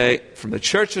just say from the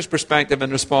church's perspective in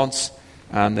response,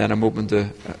 and then I'm open to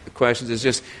questions, is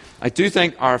just, I do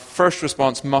think our first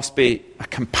response must be a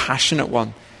compassionate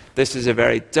one. This is a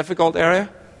very difficult area.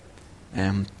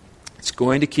 It's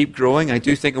going to keep growing. I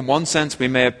do think in one sense we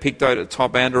may have peaked out at the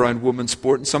top end around women's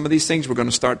sport and some of these things. We're going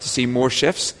to start to see more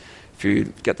shifts. If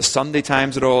you get the Sunday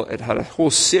Times at all, it had a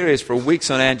whole series for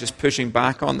weeks on end just pushing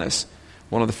back on this.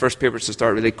 One of the first papers to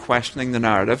start really questioning the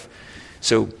narrative.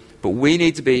 But we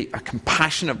need to be a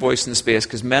compassionate voice in the space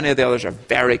because many of the others are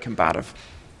very combative.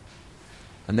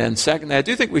 And then secondly, I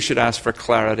do think we should ask for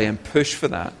clarity and push for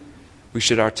that. We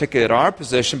should articulate our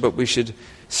position, but we should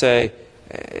say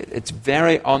it's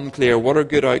very unclear what are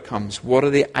good outcomes, what are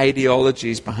the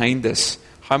ideologies behind this,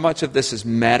 how much of this is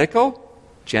medical.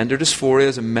 Gender dysphoria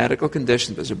is a medical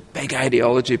condition, but there's a big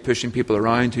ideology pushing people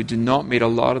around who do not meet a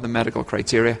lot of the medical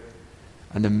criteria.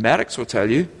 And the medics will tell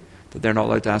you that they're not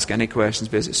allowed to ask any questions.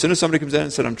 Basically, as soon as somebody comes in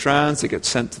and says, I'm trans, they get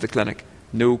sent to the clinic.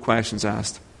 No questions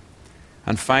asked.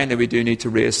 And finally, we do need to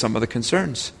raise some of the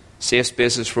concerns. Safe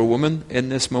spaces for women in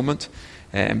this moment,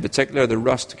 in particular the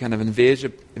rush to kind of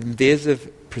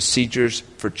invasive procedures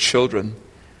for children.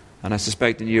 And I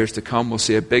suspect in years to come we'll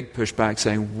see a big pushback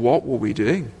saying, what were we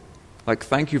doing? Like,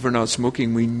 thank you for not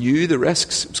smoking. We knew the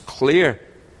risks. It was clear.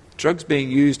 Drugs being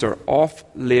used are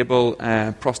off-label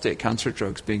prostate cancer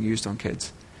drugs being used on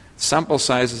kids. Sample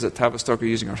sizes that Tavistock are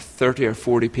using are 30 or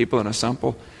 40 people in a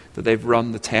sample that they've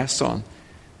run the tests on.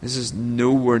 This is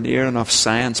nowhere near enough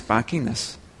science backing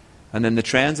this. And then the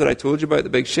trends that I told you about, the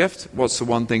big shift, what's the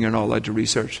one thing you're not allowed to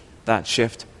research? That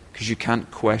shift, because you can't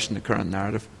question the current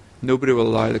narrative. Nobody will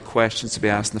allow the questions to be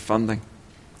asked in the funding.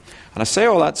 And I say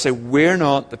all that to say we're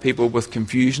not the people with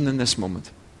confusion in this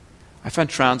moment. I find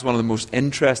trans one of the most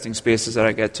interesting spaces that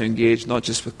I get to engage, not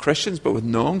just with Christians, but with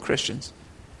non-Christians.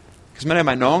 Because many of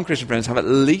my non-Christian friends have at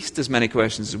least as many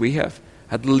questions as we have,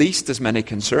 at least as many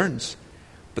concerns.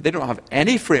 But they don't have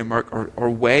any framework or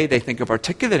way they think of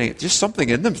articulating it. Just something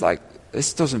in them's like,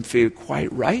 this doesn't feel quite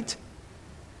right.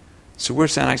 So we're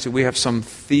saying actually we have some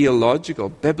theological,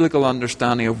 biblical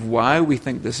understanding of why we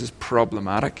think this is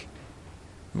problematic.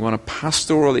 We want to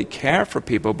pastorally care for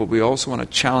people, but we also want to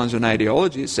challenge an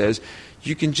ideology that says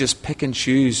you can just pick and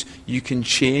choose, you can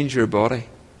change your body.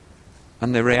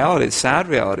 And the reality, the sad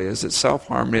reality, is that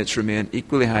self-harm rates remain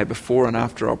equally high before and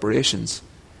after operations.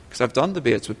 Because I've done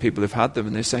debates with people who've had them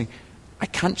and they're saying, I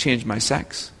can't change my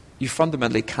sex. You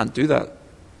fundamentally can't do that.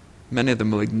 Many of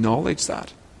them will acknowledge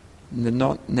that. And they're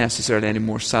not necessarily any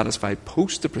more satisfied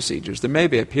post the procedures. There may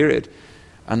be a period,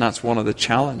 and that's one of the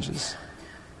challenges.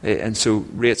 And so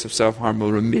rates of self-harm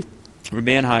will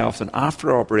remain high often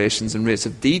after operations, and rates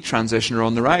of detransition are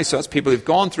on the rise. So that's people who've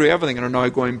gone through everything and are now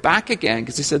going back again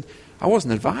because they said, I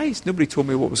wasn't advised. Nobody told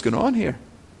me what was going on here.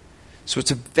 So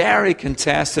it's a very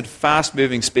contested,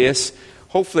 fast-moving space.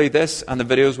 Hopefully this and the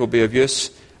videos will be of use.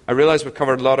 I realise we've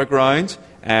covered a lot of ground,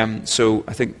 so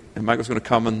I think Michael's going to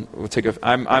come and we'll take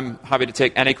I'm happy to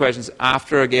take any questions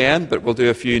after again, but we'll do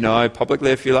a few now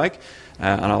publicly if you like,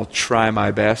 and I'll try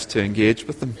my best to engage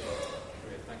with them.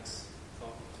 Great, thanks.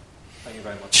 Thank you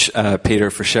very much, Peter,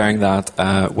 for sharing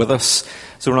that with us.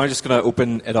 So we're now just going to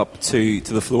open it up to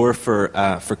the floor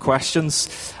for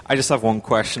questions. I just have one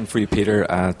question for you, Peter,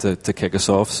 to kick us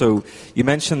off. So you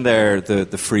mentioned there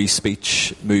the free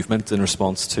speech movement in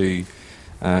response to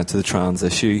the trans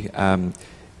issue.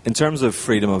 In terms of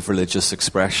freedom of religious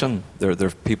expression, there are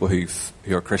people who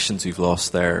are Christians who've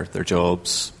lost their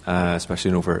jobs,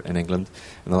 especially over in England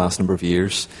in the last number of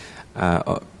years,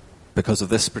 because of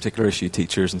this particular issue,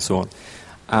 teachers and so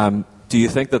on. Do you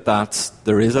think that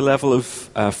there is a level of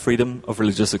freedom of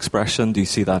religious expression? Do you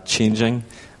see that changing?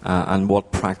 And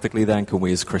what practically then can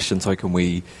we as Christians, how can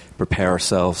we prepare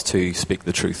ourselves to speak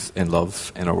the truth in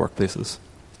love in our workplaces?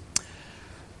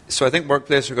 So I think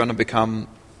workplaces are going to become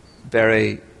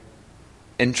very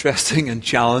interesting and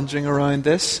challenging around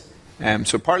this.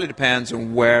 So it partly depends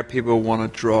on where people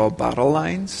want to draw battle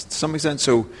lines to some extent.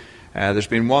 So There's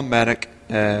been one medic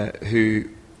who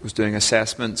was doing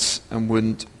assessments and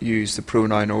wouldn't use the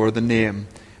pronoun or the name.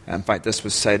 In fact, this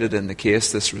was cited in the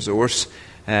case, this resource,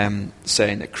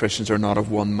 saying that Christians are not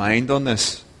of one mind on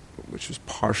this, which was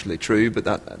partially true, but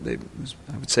that was,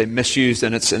 I would say, misused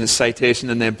in its citation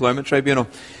in the Employment Tribunal.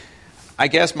 I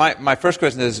guess my first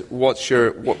question is, what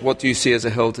do you see as a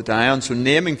hill to die on? So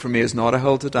naming for me is not a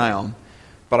hill to die on,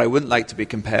 but I wouldn't like to be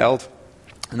compelled.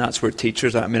 And that's where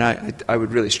teachers, I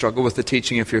would really struggle with the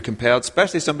teaching if you're compelled,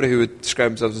 especially somebody who would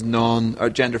describe themselves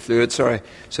as gender fluid, So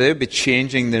they would be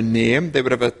changing their name. They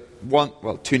would have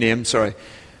two names,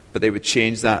 but they would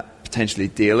change that potentially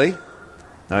daily.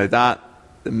 Now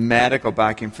the medical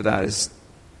backing for that is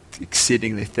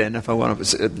exceedingly thin, if I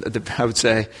would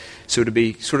say. So to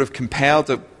be sort of compelled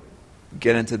to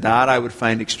get into that, I would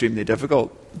find extremely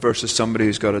difficult, versus somebody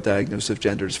who's got a diagnosis of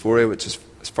gender dysphoria, which is,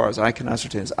 as far as I can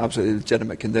ascertain, is absolutely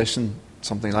legitimate condition,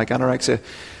 something like anorexia.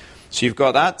 So you've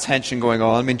got that tension going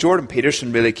on. I mean, Jordan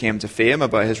Peterson really came to fame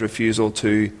about his refusal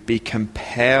to be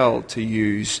compelled to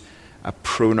use a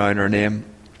pronoun or name.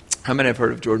 How many have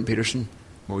heard of Jordan Peterson?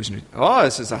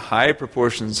 This is a high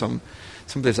proportion. Some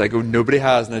places I go, nobody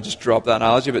has, and I just drop that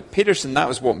analogy. But Peterson, that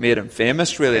was what made him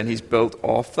famous, really, and he's built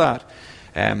off that.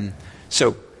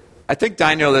 So I think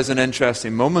Daniel is an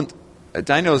interesting moment.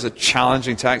 Daniel is a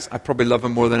challenging text. I probably love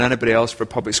him more than anybody else for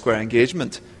public square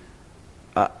engagement.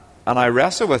 And I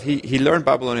wrestle with, he learned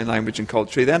Babylonian language and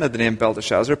culture. He then had the name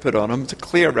Belteshazzar put on him. It's a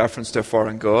clear reference to a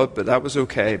foreign god, but that was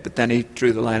okay. But then he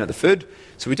drew the line at the food.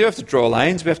 So we do have to draw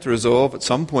lines. We have to resolve at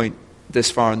some point this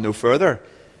far and no further.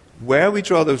 Where we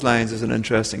draw those lines is an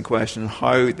interesting question. And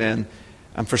how then,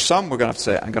 and for some we're going to have to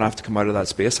say, I'm going to have to come out of that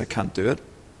space. I can't do it.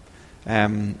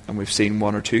 And we've seen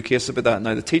one or two cases about that.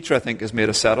 Now the teacher, I think, has made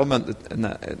a settlement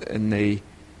in the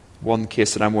one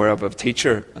case that I'm aware of a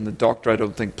teacher, and the doctor, I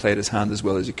don't think, played his hand as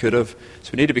well as he could have.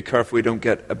 So we need to be careful we don't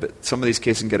get some of these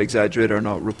cases get exaggerated or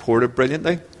not reported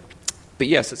brilliantly. But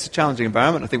yes, it's a challenging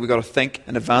environment. I think we've got to think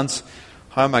in advance,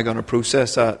 how am I going to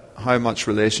process that? How much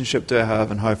relationship do I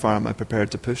have, and how far am I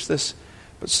prepared to push this?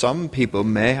 But some people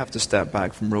may have to step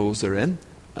back from roles they're in,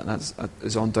 and that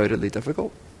is undoubtedly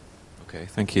difficult. Okay,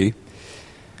 thank you.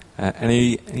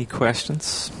 Any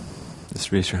questions?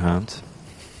 Just raise your hand.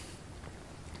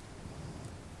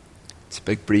 It's a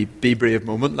big be brave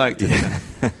moment, like. Yeah.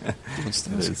 It's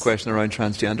a question around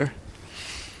transgender.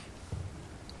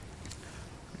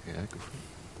 Yeah, go for it.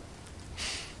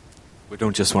 We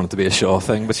don't just want it to be a show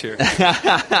thing, but here.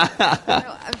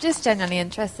 I'm just genuinely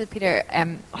interested, Peter,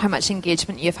 how much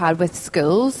engagement you've had with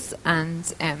schools,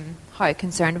 and how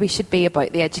concerned we should be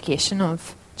about the education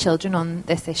of children on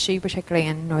this issue, particularly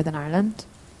in Northern Ireland.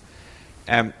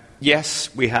 Yes,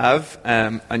 we have,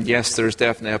 and yes, there's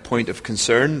definitely a point of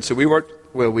concern. So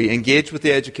we engaged with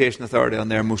the Education Authority on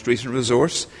their most recent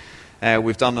resource.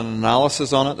 We've done an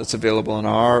analysis on it that's available on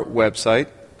our website.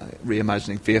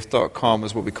 Reimaginingfaith.com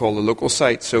is what we call the local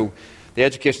site. So the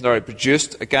Education Authority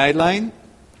produced a guideline.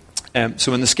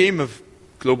 So in the scheme of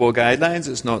global guidelines,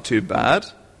 it's not too bad,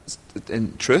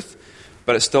 in truth,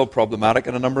 but it's still problematic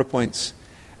in a number of points.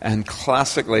 And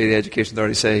classically, the Education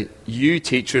Authority say, you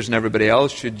teachers and everybody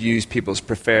else should use people's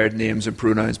preferred names and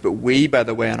pronouns, but we, by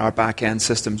the way, in our back-end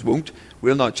systems won't.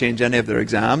 We'll not change any of their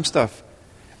exam stuff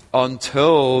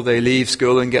until they leave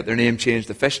school and get their name changed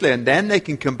officially, and then they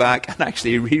can come back and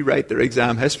actually rewrite their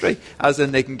exam history, as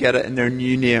in they can get it in their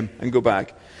new name and go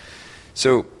back.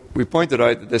 So we pointed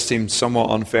out that this seems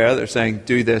somewhat unfair. They're saying,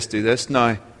 do this, do this.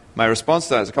 Now, my response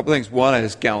to that is a couple of things. One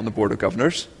is, get on the Board of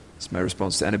Governors. It's my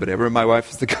response to anybody ever. My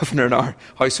wife is the governor in our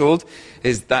household,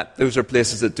 is that those are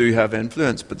places that do have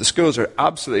influence, but the schools are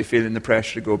absolutely feeling the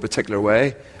pressure to go a particular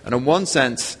way. And in one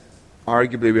sense,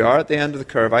 arguably we are at the end of the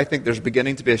curve. I think there's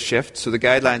beginning to be a shift. So the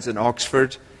guidelines in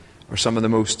Oxford are some of the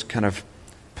most kind of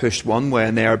pushed one way,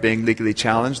 and they are being legally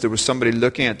challenged. There was somebody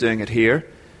looking at doing it here,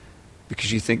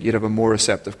 because you think you'd have a more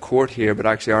receptive court here, but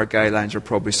actually our guidelines are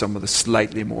probably some of the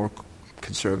slightly more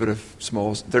conservative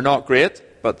smalls. They're not great,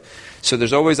 but so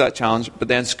there's always that challenge. But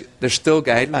then there's still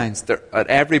guidelines. At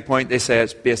every point they say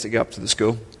it's basically up to the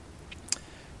school.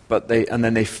 But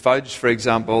then they fudge, for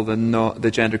example, the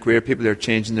genderqueer people who are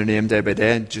changing their name day by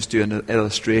day and just do an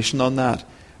illustration on that,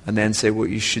 and then say what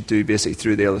you should do basically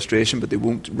through the illustration, but they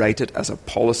won't write it as a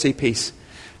policy piece.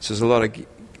 So there's a lot of,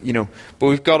 but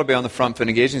we've got to be on the front foot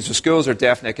engaging. So schools are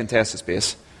definitely a contested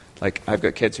space. Like, I've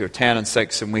got kids who are 10 and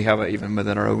 6, and we have it even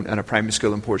within our own, in a primary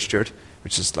school in Portstewart,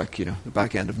 which is like, the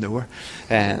back end of nowhere,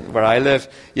 where I live.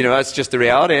 That's just the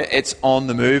reality. It's on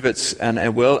the move,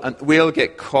 and we'll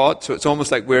get caught, so it's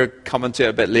almost like we're coming to it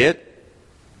a bit late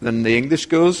than the English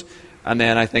schools, And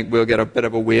then I think we'll get a bit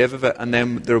of a wave of it, and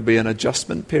then there'll be an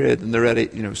adjustment period, and they're ready.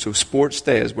 So sports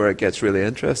day is where it gets really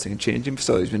interesting. Changing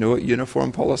facilities, we know what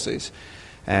uniform policies.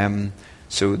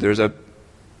 So there's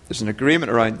an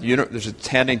agreement around. There's a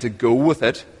tending to go with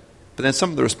it, but then some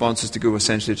of the response is to go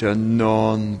essentially to a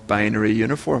non-binary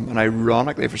uniform. And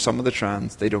ironically, for some of the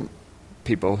trans, they don't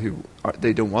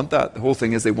want that. The whole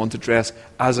thing is they want to dress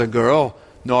as a girl,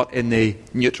 not in the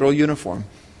neutral uniform.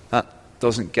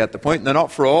 Doesn't get the point. They're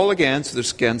not for all again, so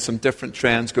there's again some different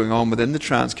trends going on within the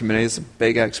trans community. It's a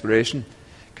big exploration.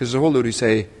 Because there's a whole load who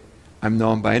say, I'm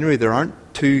non-binary. There aren't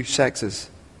two sexes.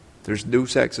 There's no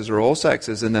sexes or all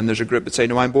sexes. And then there's a group that say,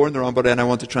 no, I'm born the wrong body and I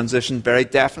want to transition very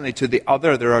definitely to the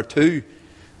other. There are two.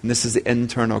 And this is the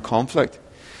internal conflict.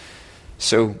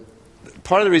 So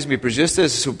part of the reason we produce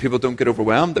this is so people don't get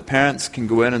overwhelmed, that parents can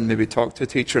go in and maybe talk to a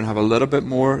teacher and have a little bit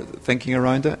more thinking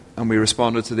around it. And we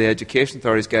responded to the Education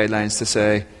Authority's guidelines to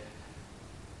say,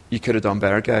 you could have done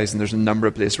better, guys, and there's a number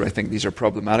of places where I think these are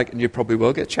problematic, and you probably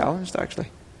will get challenged, actually.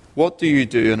 What do you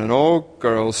do in an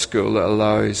all-girls school that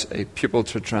allows a pupil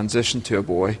to transition to a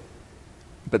boy,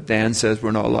 but then says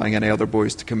we're not allowing any other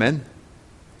boys to come in?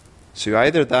 So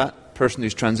either that person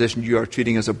who's transitioned you are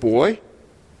treating as a boy,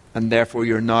 and therefore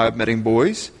you're now admitting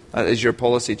boys. That is your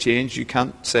policy change. You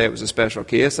can't say it was a special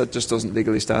case. That just doesn't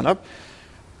legally stand up.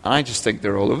 And I just think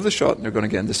they're all over the shot, and they're going to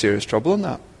get into serious trouble in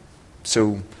that.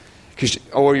 So,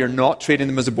 or you're not treating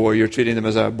them as a boy, you're treating them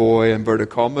as a boy, inverted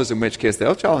commas, in which case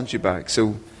they'll challenge you back.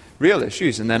 So, real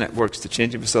issues. And then it works to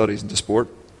changing facilities into sport.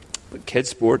 But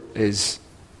kids' sport is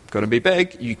going to be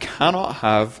big. You cannot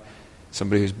have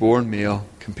somebody who's born male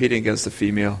competing against a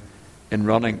female in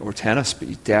running or tennis, but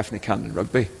you definitely can't in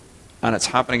rugby. And it's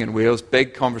happening in Wales.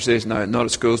 Big conversation now, not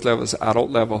at schools level, it's at adult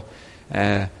level.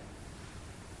 Born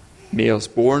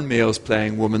males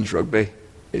playing women's rugby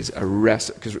is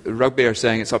arrested. Because rugby are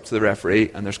saying it's up to the referee,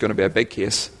 and there's going to be a big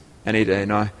case any day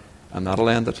now, and that'll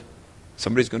end it.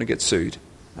 Somebody's going to get sued.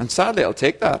 And sadly, I'll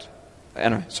take that.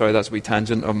 Anyway, sorry, that's a wee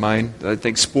tangent of mine. I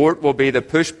think sport will be the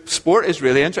push. Sport is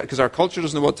really interesting, because our culture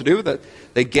doesn't know what to do with it.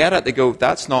 They get it, they go,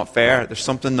 that's not fair, there's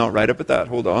something not right about that,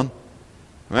 hold on.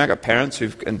 I got parents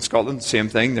who've, in Scotland, same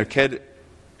thing. Their kid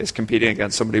is competing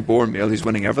against somebody born male who's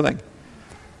winning everything.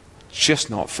 It's just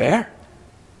not fair.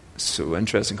 So,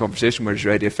 interesting conversation. Where does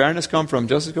your idea of fairness come from?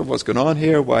 Justice, what's going on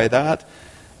here? Why that?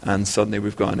 And suddenly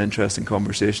we've got an interesting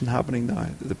conversation happening now.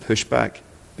 The pushback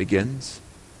begins.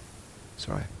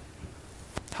 Sorry.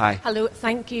 Hi. Hello,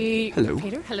 thank you, Hello.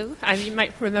 Peter. Hello. You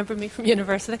might remember me from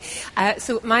university.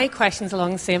 So my question's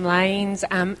along the same lines.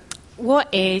 What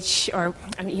age, or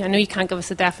I know you can't give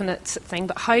us a definite thing,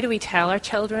 but how do we tell our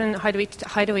children? How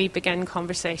do we begin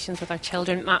conversations with our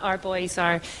children? Our boys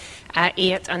are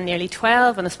 8 and nearly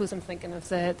 12, and I suppose I'm thinking of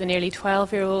the nearly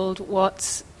 12-year-old.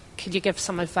 Could you give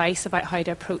some advice about how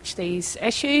to approach these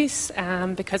issues?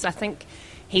 Because I think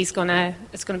it's going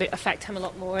to affect him a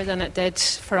lot more than it did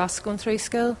for us going through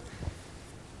school.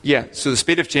 Yeah, so the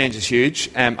speed of change is huge.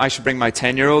 I should bring my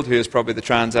 10-year-old, who is probably the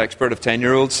trans expert of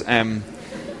 10-year-olds.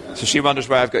 So she wonders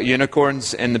why I've got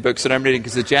unicorns in the books that I'm reading,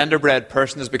 because the gender-bred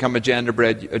person has become a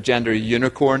gender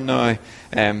unicorn now.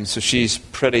 So she's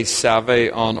pretty savvy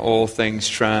on all things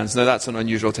trans. Now, that's an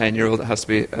unusual 10-year-old, it has to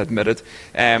be admitted.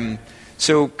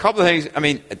 So a couple of things. I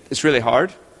mean, it's really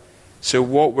hard. So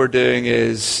what we're doing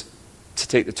is to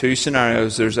take the two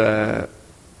scenarios. There's a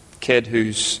kid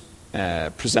who's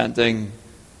presenting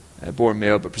born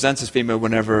male, but presents as female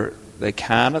whenever they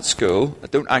can at school. I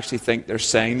don't actually think they're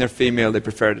saying they're female, they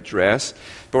prefer to dress.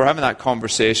 But we're having that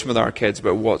conversation with our kids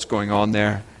about what's going on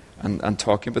there and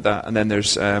talking about that. And then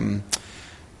there's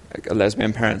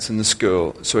lesbian parents in the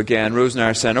school. So again, Rose and I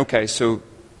are saying, okay, so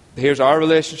here's our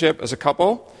relationship as a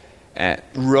couple.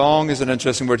 Wrong is an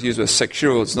interesting word to use with a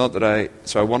 6-year-old. It's not that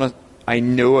I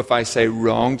know if I say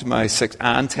wrong to my 6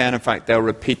 and 10, in fact, they'll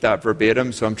repeat that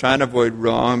verbatim. So I'm trying to avoid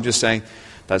wrong. I'm just saying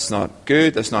that's not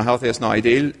good, that's not healthy, that's not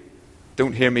ideal.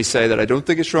 Don't hear me say that I don't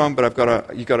think it's wrong, but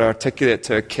you've got to articulate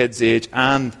to a kid's age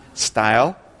and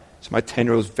style. So my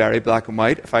 10-year-old is very black and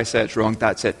white. If I say it's wrong,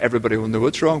 that's it. Everybody will know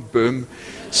it's wrong. Boom.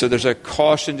 So there's a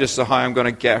caution just to how I'm going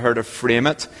to get her to frame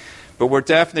it. But we're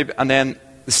definitely... And then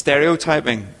the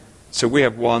stereotyping. So we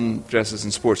have one dresses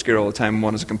in sports gear all the time, and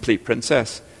one is a complete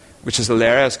princess, which is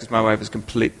hilarious because my wife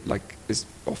is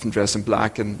often dressed in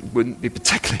black and wouldn't be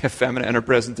particularly effeminate in her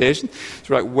presentation.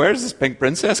 So we're like, where does this pink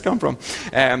princess come from?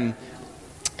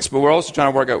 But we're also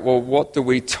trying to work out, well, what do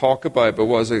we talk about? But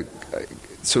what is it?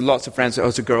 So lots of friends say, oh,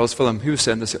 it's a girls' film. Who was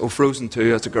saying this? Oh, Frozen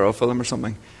 2, that's a girl film or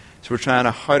something. So we're trying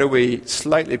to, how do we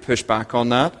slightly push back on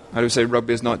that? How do we say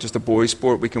rugby is not just a boys'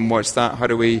 sport? We can watch that. How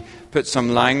do we put some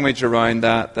language around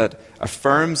that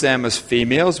affirms them as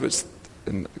females, which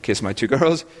in the case of my 2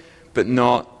 girls, but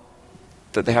not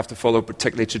that they have to follow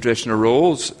particularly traditional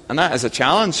roles. And that is a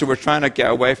challenge. So we're trying to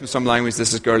get away from some language,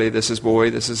 this is girly, this is boy,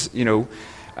 this is,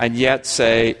 and yet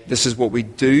say, this is what we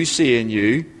do see in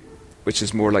you, which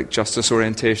is more like justice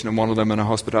orientation in one of them in a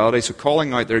hospitality. So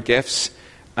calling out their gifts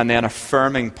and then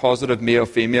affirming positive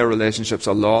male-female relationships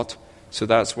a lot. So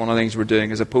that's one of the things we're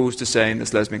doing, as opposed to saying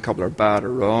this lesbian couple are bad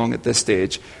or wrong at this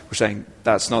stage. We're saying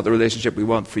that's not the relationship we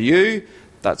want for you.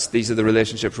 These are the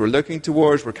relationships we're looking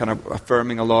towards. We're kind of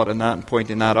affirming a lot in that and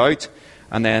pointing that out.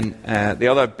 And then the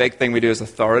other big thing we do is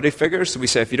authority figures. So we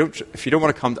say if you don't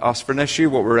want to come to us for an issue,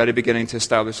 what we're already beginning to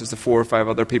establish is the 4 or 5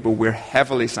 other people we're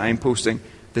heavily signposting.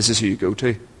 This is who you go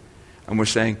to. And we're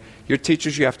saying your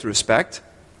teachers you have to respect,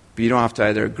 but you don't have to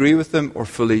either agree with them or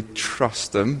fully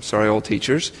trust them. Sorry, all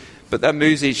teachers. But that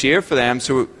moves each year for them,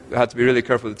 so we had to be really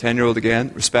careful with the 10-year-old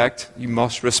again. Respect. You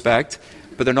must respect.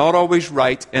 But they're not always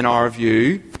right in our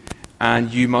view,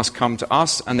 and you must come to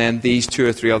us, and then these 2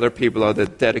 or 3 other people are the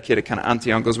dedicated kind of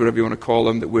auntie-uncles, whatever you want to call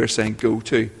them, that we're saying go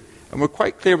to. And we're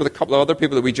quite clear with a couple of other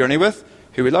people that we journey with,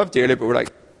 who we love dearly, but we're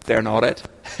like, they're not it,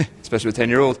 especially with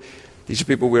 10-year-old. These are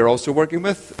people we're also working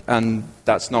with, and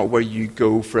that's not where you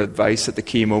go for advice at the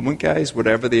key moment, guys.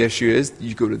 Whatever the issue is,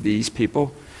 you go to these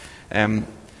people.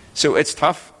 So it's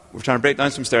tough. We're trying to break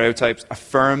down some stereotypes,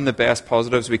 affirm the best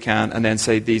positives we can, and then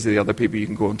say these are the other people you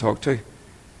can go and talk to.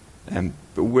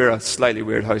 But we're a slightly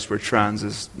weird house where trans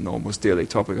is an almost daily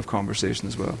topic of conversation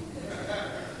as well.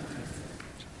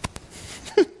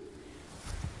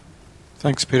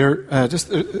 Thanks, Peter. Just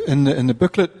in the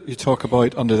booklet you talk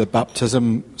about under the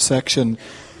baptism section,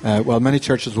 while many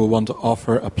churches will want to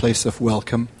offer a place of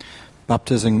welcome,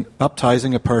 baptizing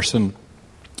a person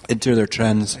into their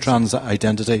trans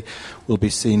identity will be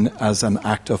seen as an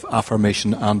act of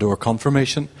affirmation and or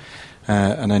confirmation.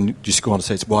 And then just go on to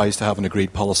say it's wise to have an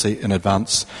agreed policy in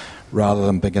advance rather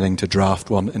than beginning to draft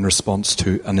one in response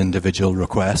to an individual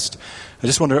request. I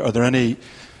just wonder, are there any,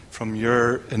 from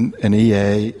your in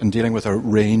EA and dealing with a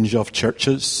range of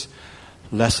churches,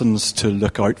 lessons to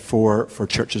look out for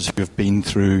churches who have been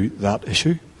through that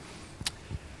issue?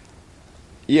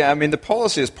 Yeah, I mean, the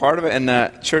policy is part of it in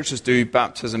that churches do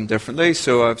baptism differently.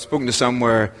 So I've spoken to some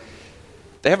where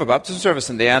they have a baptism service,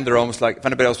 in the end they're almost like, if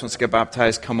anybody else wants to get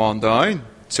baptized, come on down.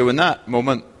 So in that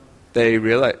moment, they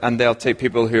realize, and they'll take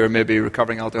people who are maybe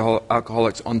recovering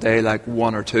alcoholics on day like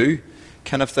 1 or 2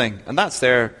 kind of thing. And that's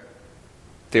their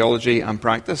theology and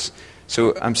practice.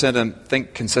 So I'm saying to them,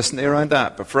 think consistently around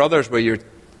that. But for others where you're,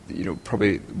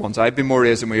 probably ones I've been more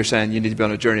raised in, where you're saying you need to be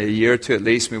on a journey a year or 2 at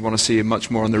least, and we want to see you much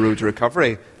more on the road to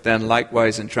recovery, then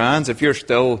likewise in trans, if you're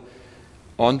still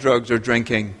on drugs or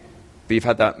drinking, but you've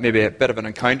had that maybe a bit of an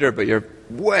encounter, but you're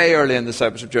way early in the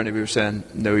discipleship journey, we were saying,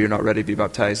 no, you're not ready to be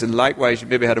baptized. And likewise, you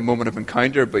maybe had a moment of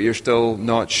encounter, but you're still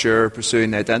not sure,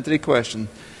 pursuing the identity question.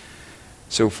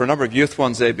 So for a number of youth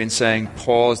ones, they've been saying,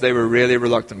 pause. They were really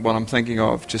reluctant, what I'm thinking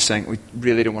of, just saying, we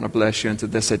really don't want to bless you into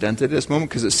this identity at this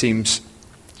moment, because it seems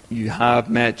you have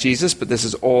met Jesus, but this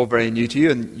is all very new to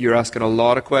you, and you're asking a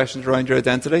lot of questions around your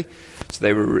identity.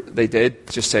 So they did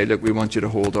just say, look, we want you to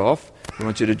hold off. We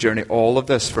want you to journey all of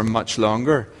this for much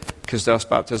longer, because to us,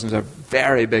 baptism is a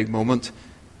very big moment.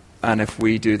 And if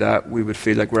we do that, we would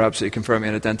feel like we're absolutely confirming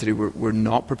an identity we're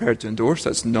not prepared to endorse.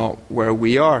 That's not where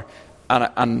we are.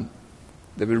 And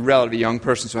they were relatively young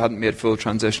persons who hadn't made full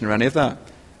transition or any of that.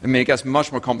 I mean, it gets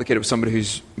much more complicated with somebody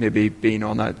who's maybe been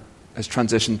on that, has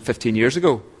transitioned 15 years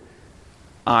ago.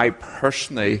 I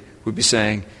personally would be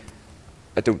saying,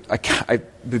 I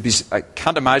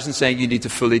can't imagine saying you need to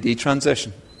fully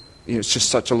detransition. It's just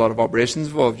such a lot of operations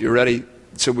involved. You're ready,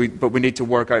 but we need to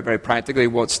work out very practically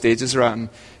what stages are at, and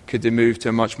could they move to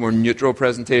a much more neutral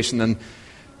presentation. And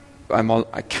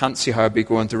I can't see how I'd be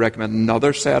going to recommend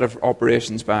another set of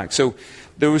operations back. So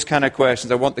those kind of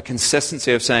questions, I want the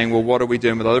consistency of saying, well, what are we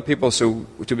doing with other people? So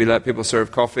do we let people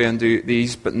serve coffee and do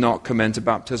these, but not come into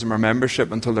baptism or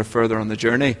membership until they're further on the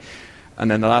journey?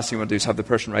 And then the last thing you want to do is have the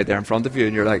person right there in front of you,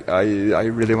 and you're like, I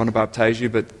really want to baptize you,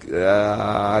 but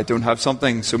I don't have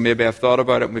something. So maybe I've thought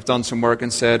about it, and we've done some work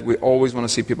and said, we always want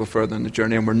to see people further in the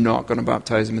journey, and we're not going to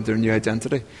baptize them into their new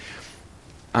identity.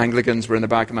 Anglicans were in the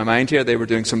back of my mind here. They were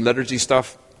doing some liturgy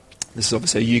stuff. This is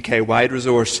obviously a UK-wide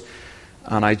resource,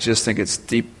 and I just think it's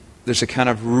deep. There's a kind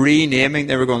of renaming.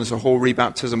 They were going, there's a whole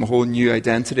rebaptism, a whole new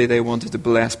identity they wanted to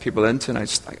bless people into,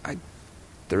 and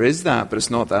there is that, but it's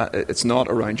not that. It's not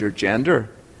around your gender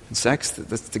and sex.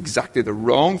 That's exactly the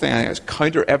wrong thing. I think it's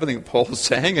counter everything that Paul is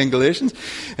saying in Galatians,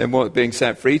 and what being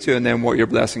set free to, and then what you're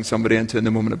blessing somebody into in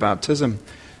the moment of baptism.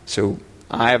 So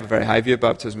I have a very high view of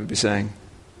baptism. Would be saying,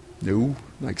 no,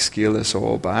 scale this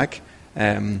all back.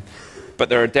 But But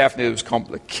there are definitely those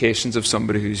complications of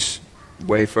somebody who's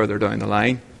way further down the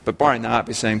line. But barring that, I'd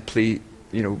be saying, please,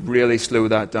 really slow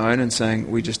that down and saying,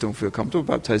 we just don't feel comfortable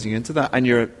baptising you into that. And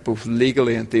you're both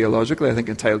legally and theologically, I think,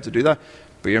 entitled to do that.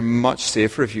 But you're much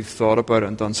safer if you've thought about it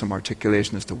and done some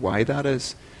articulation as to why that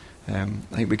is. I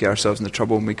think we get ourselves into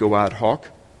trouble when we go ad hoc.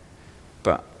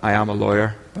 But I am a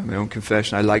lawyer by my own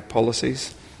confession. I like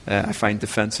policies. I find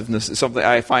defensiveness something.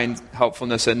 I find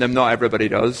helpfulness in them. Not everybody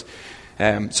does.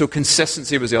 So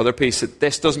consistency was the other piece. That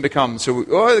this doesn't become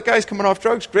the guy's coming off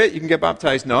drugs. Great, you can get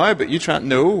baptized now. But you try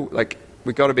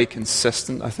we've got to be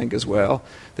consistent. I think as well.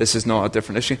 This is not a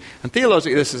different issue. And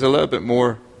theologically, this is a little bit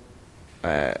more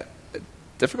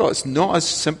difficult. It's not as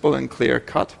simple and clear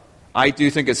cut. I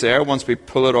do think it's there once we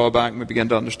pull it all back and we begin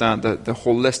to understand the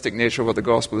holistic nature of what the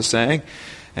gospel is saying.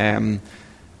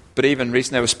 But even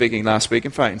recently, I was speaking last week,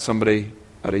 in fact, and somebody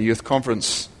at a youth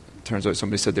conference, turns out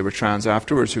somebody said they were trans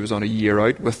afterwards, who was on a year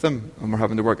out with them, and we're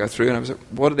having to work that through. And I was like,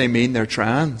 what do they mean they're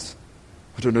trans?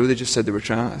 I don't know, they just said they were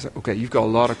trans. I said, okay, you've got a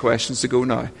lot of questions to go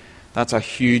now. That's a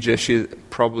huge issue,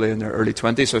 probably in their early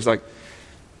 20s. So I was like,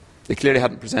 they clearly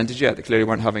hadn't presented yet. They clearly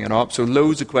weren't having an op. So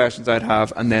loads of questions I'd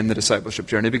have, and then the discipleship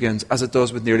journey begins, as it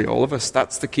does with nearly all of us.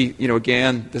 That's the key.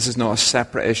 Again, this is not a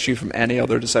separate issue from any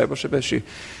other discipleship issue.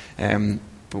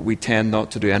 But we tend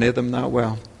not to do any of them that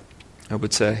well, I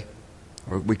would say.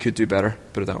 Or we could do better,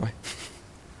 put it that way.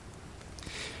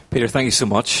 Peter, thank you so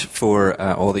much for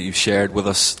all that you've shared with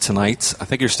us tonight. I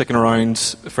think you're sticking around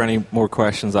for any more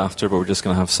questions after, but we're just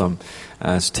going to have some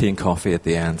tea and coffee at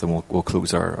the end, and we'll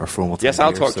close our formal time. Yes,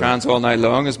 I'll talk trans all night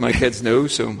long, as my kids know,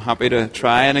 so I'm happy to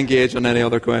try and engage on any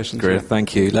other questions. Great,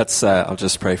 thank you. I'll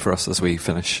just pray for us as we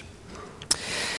finish.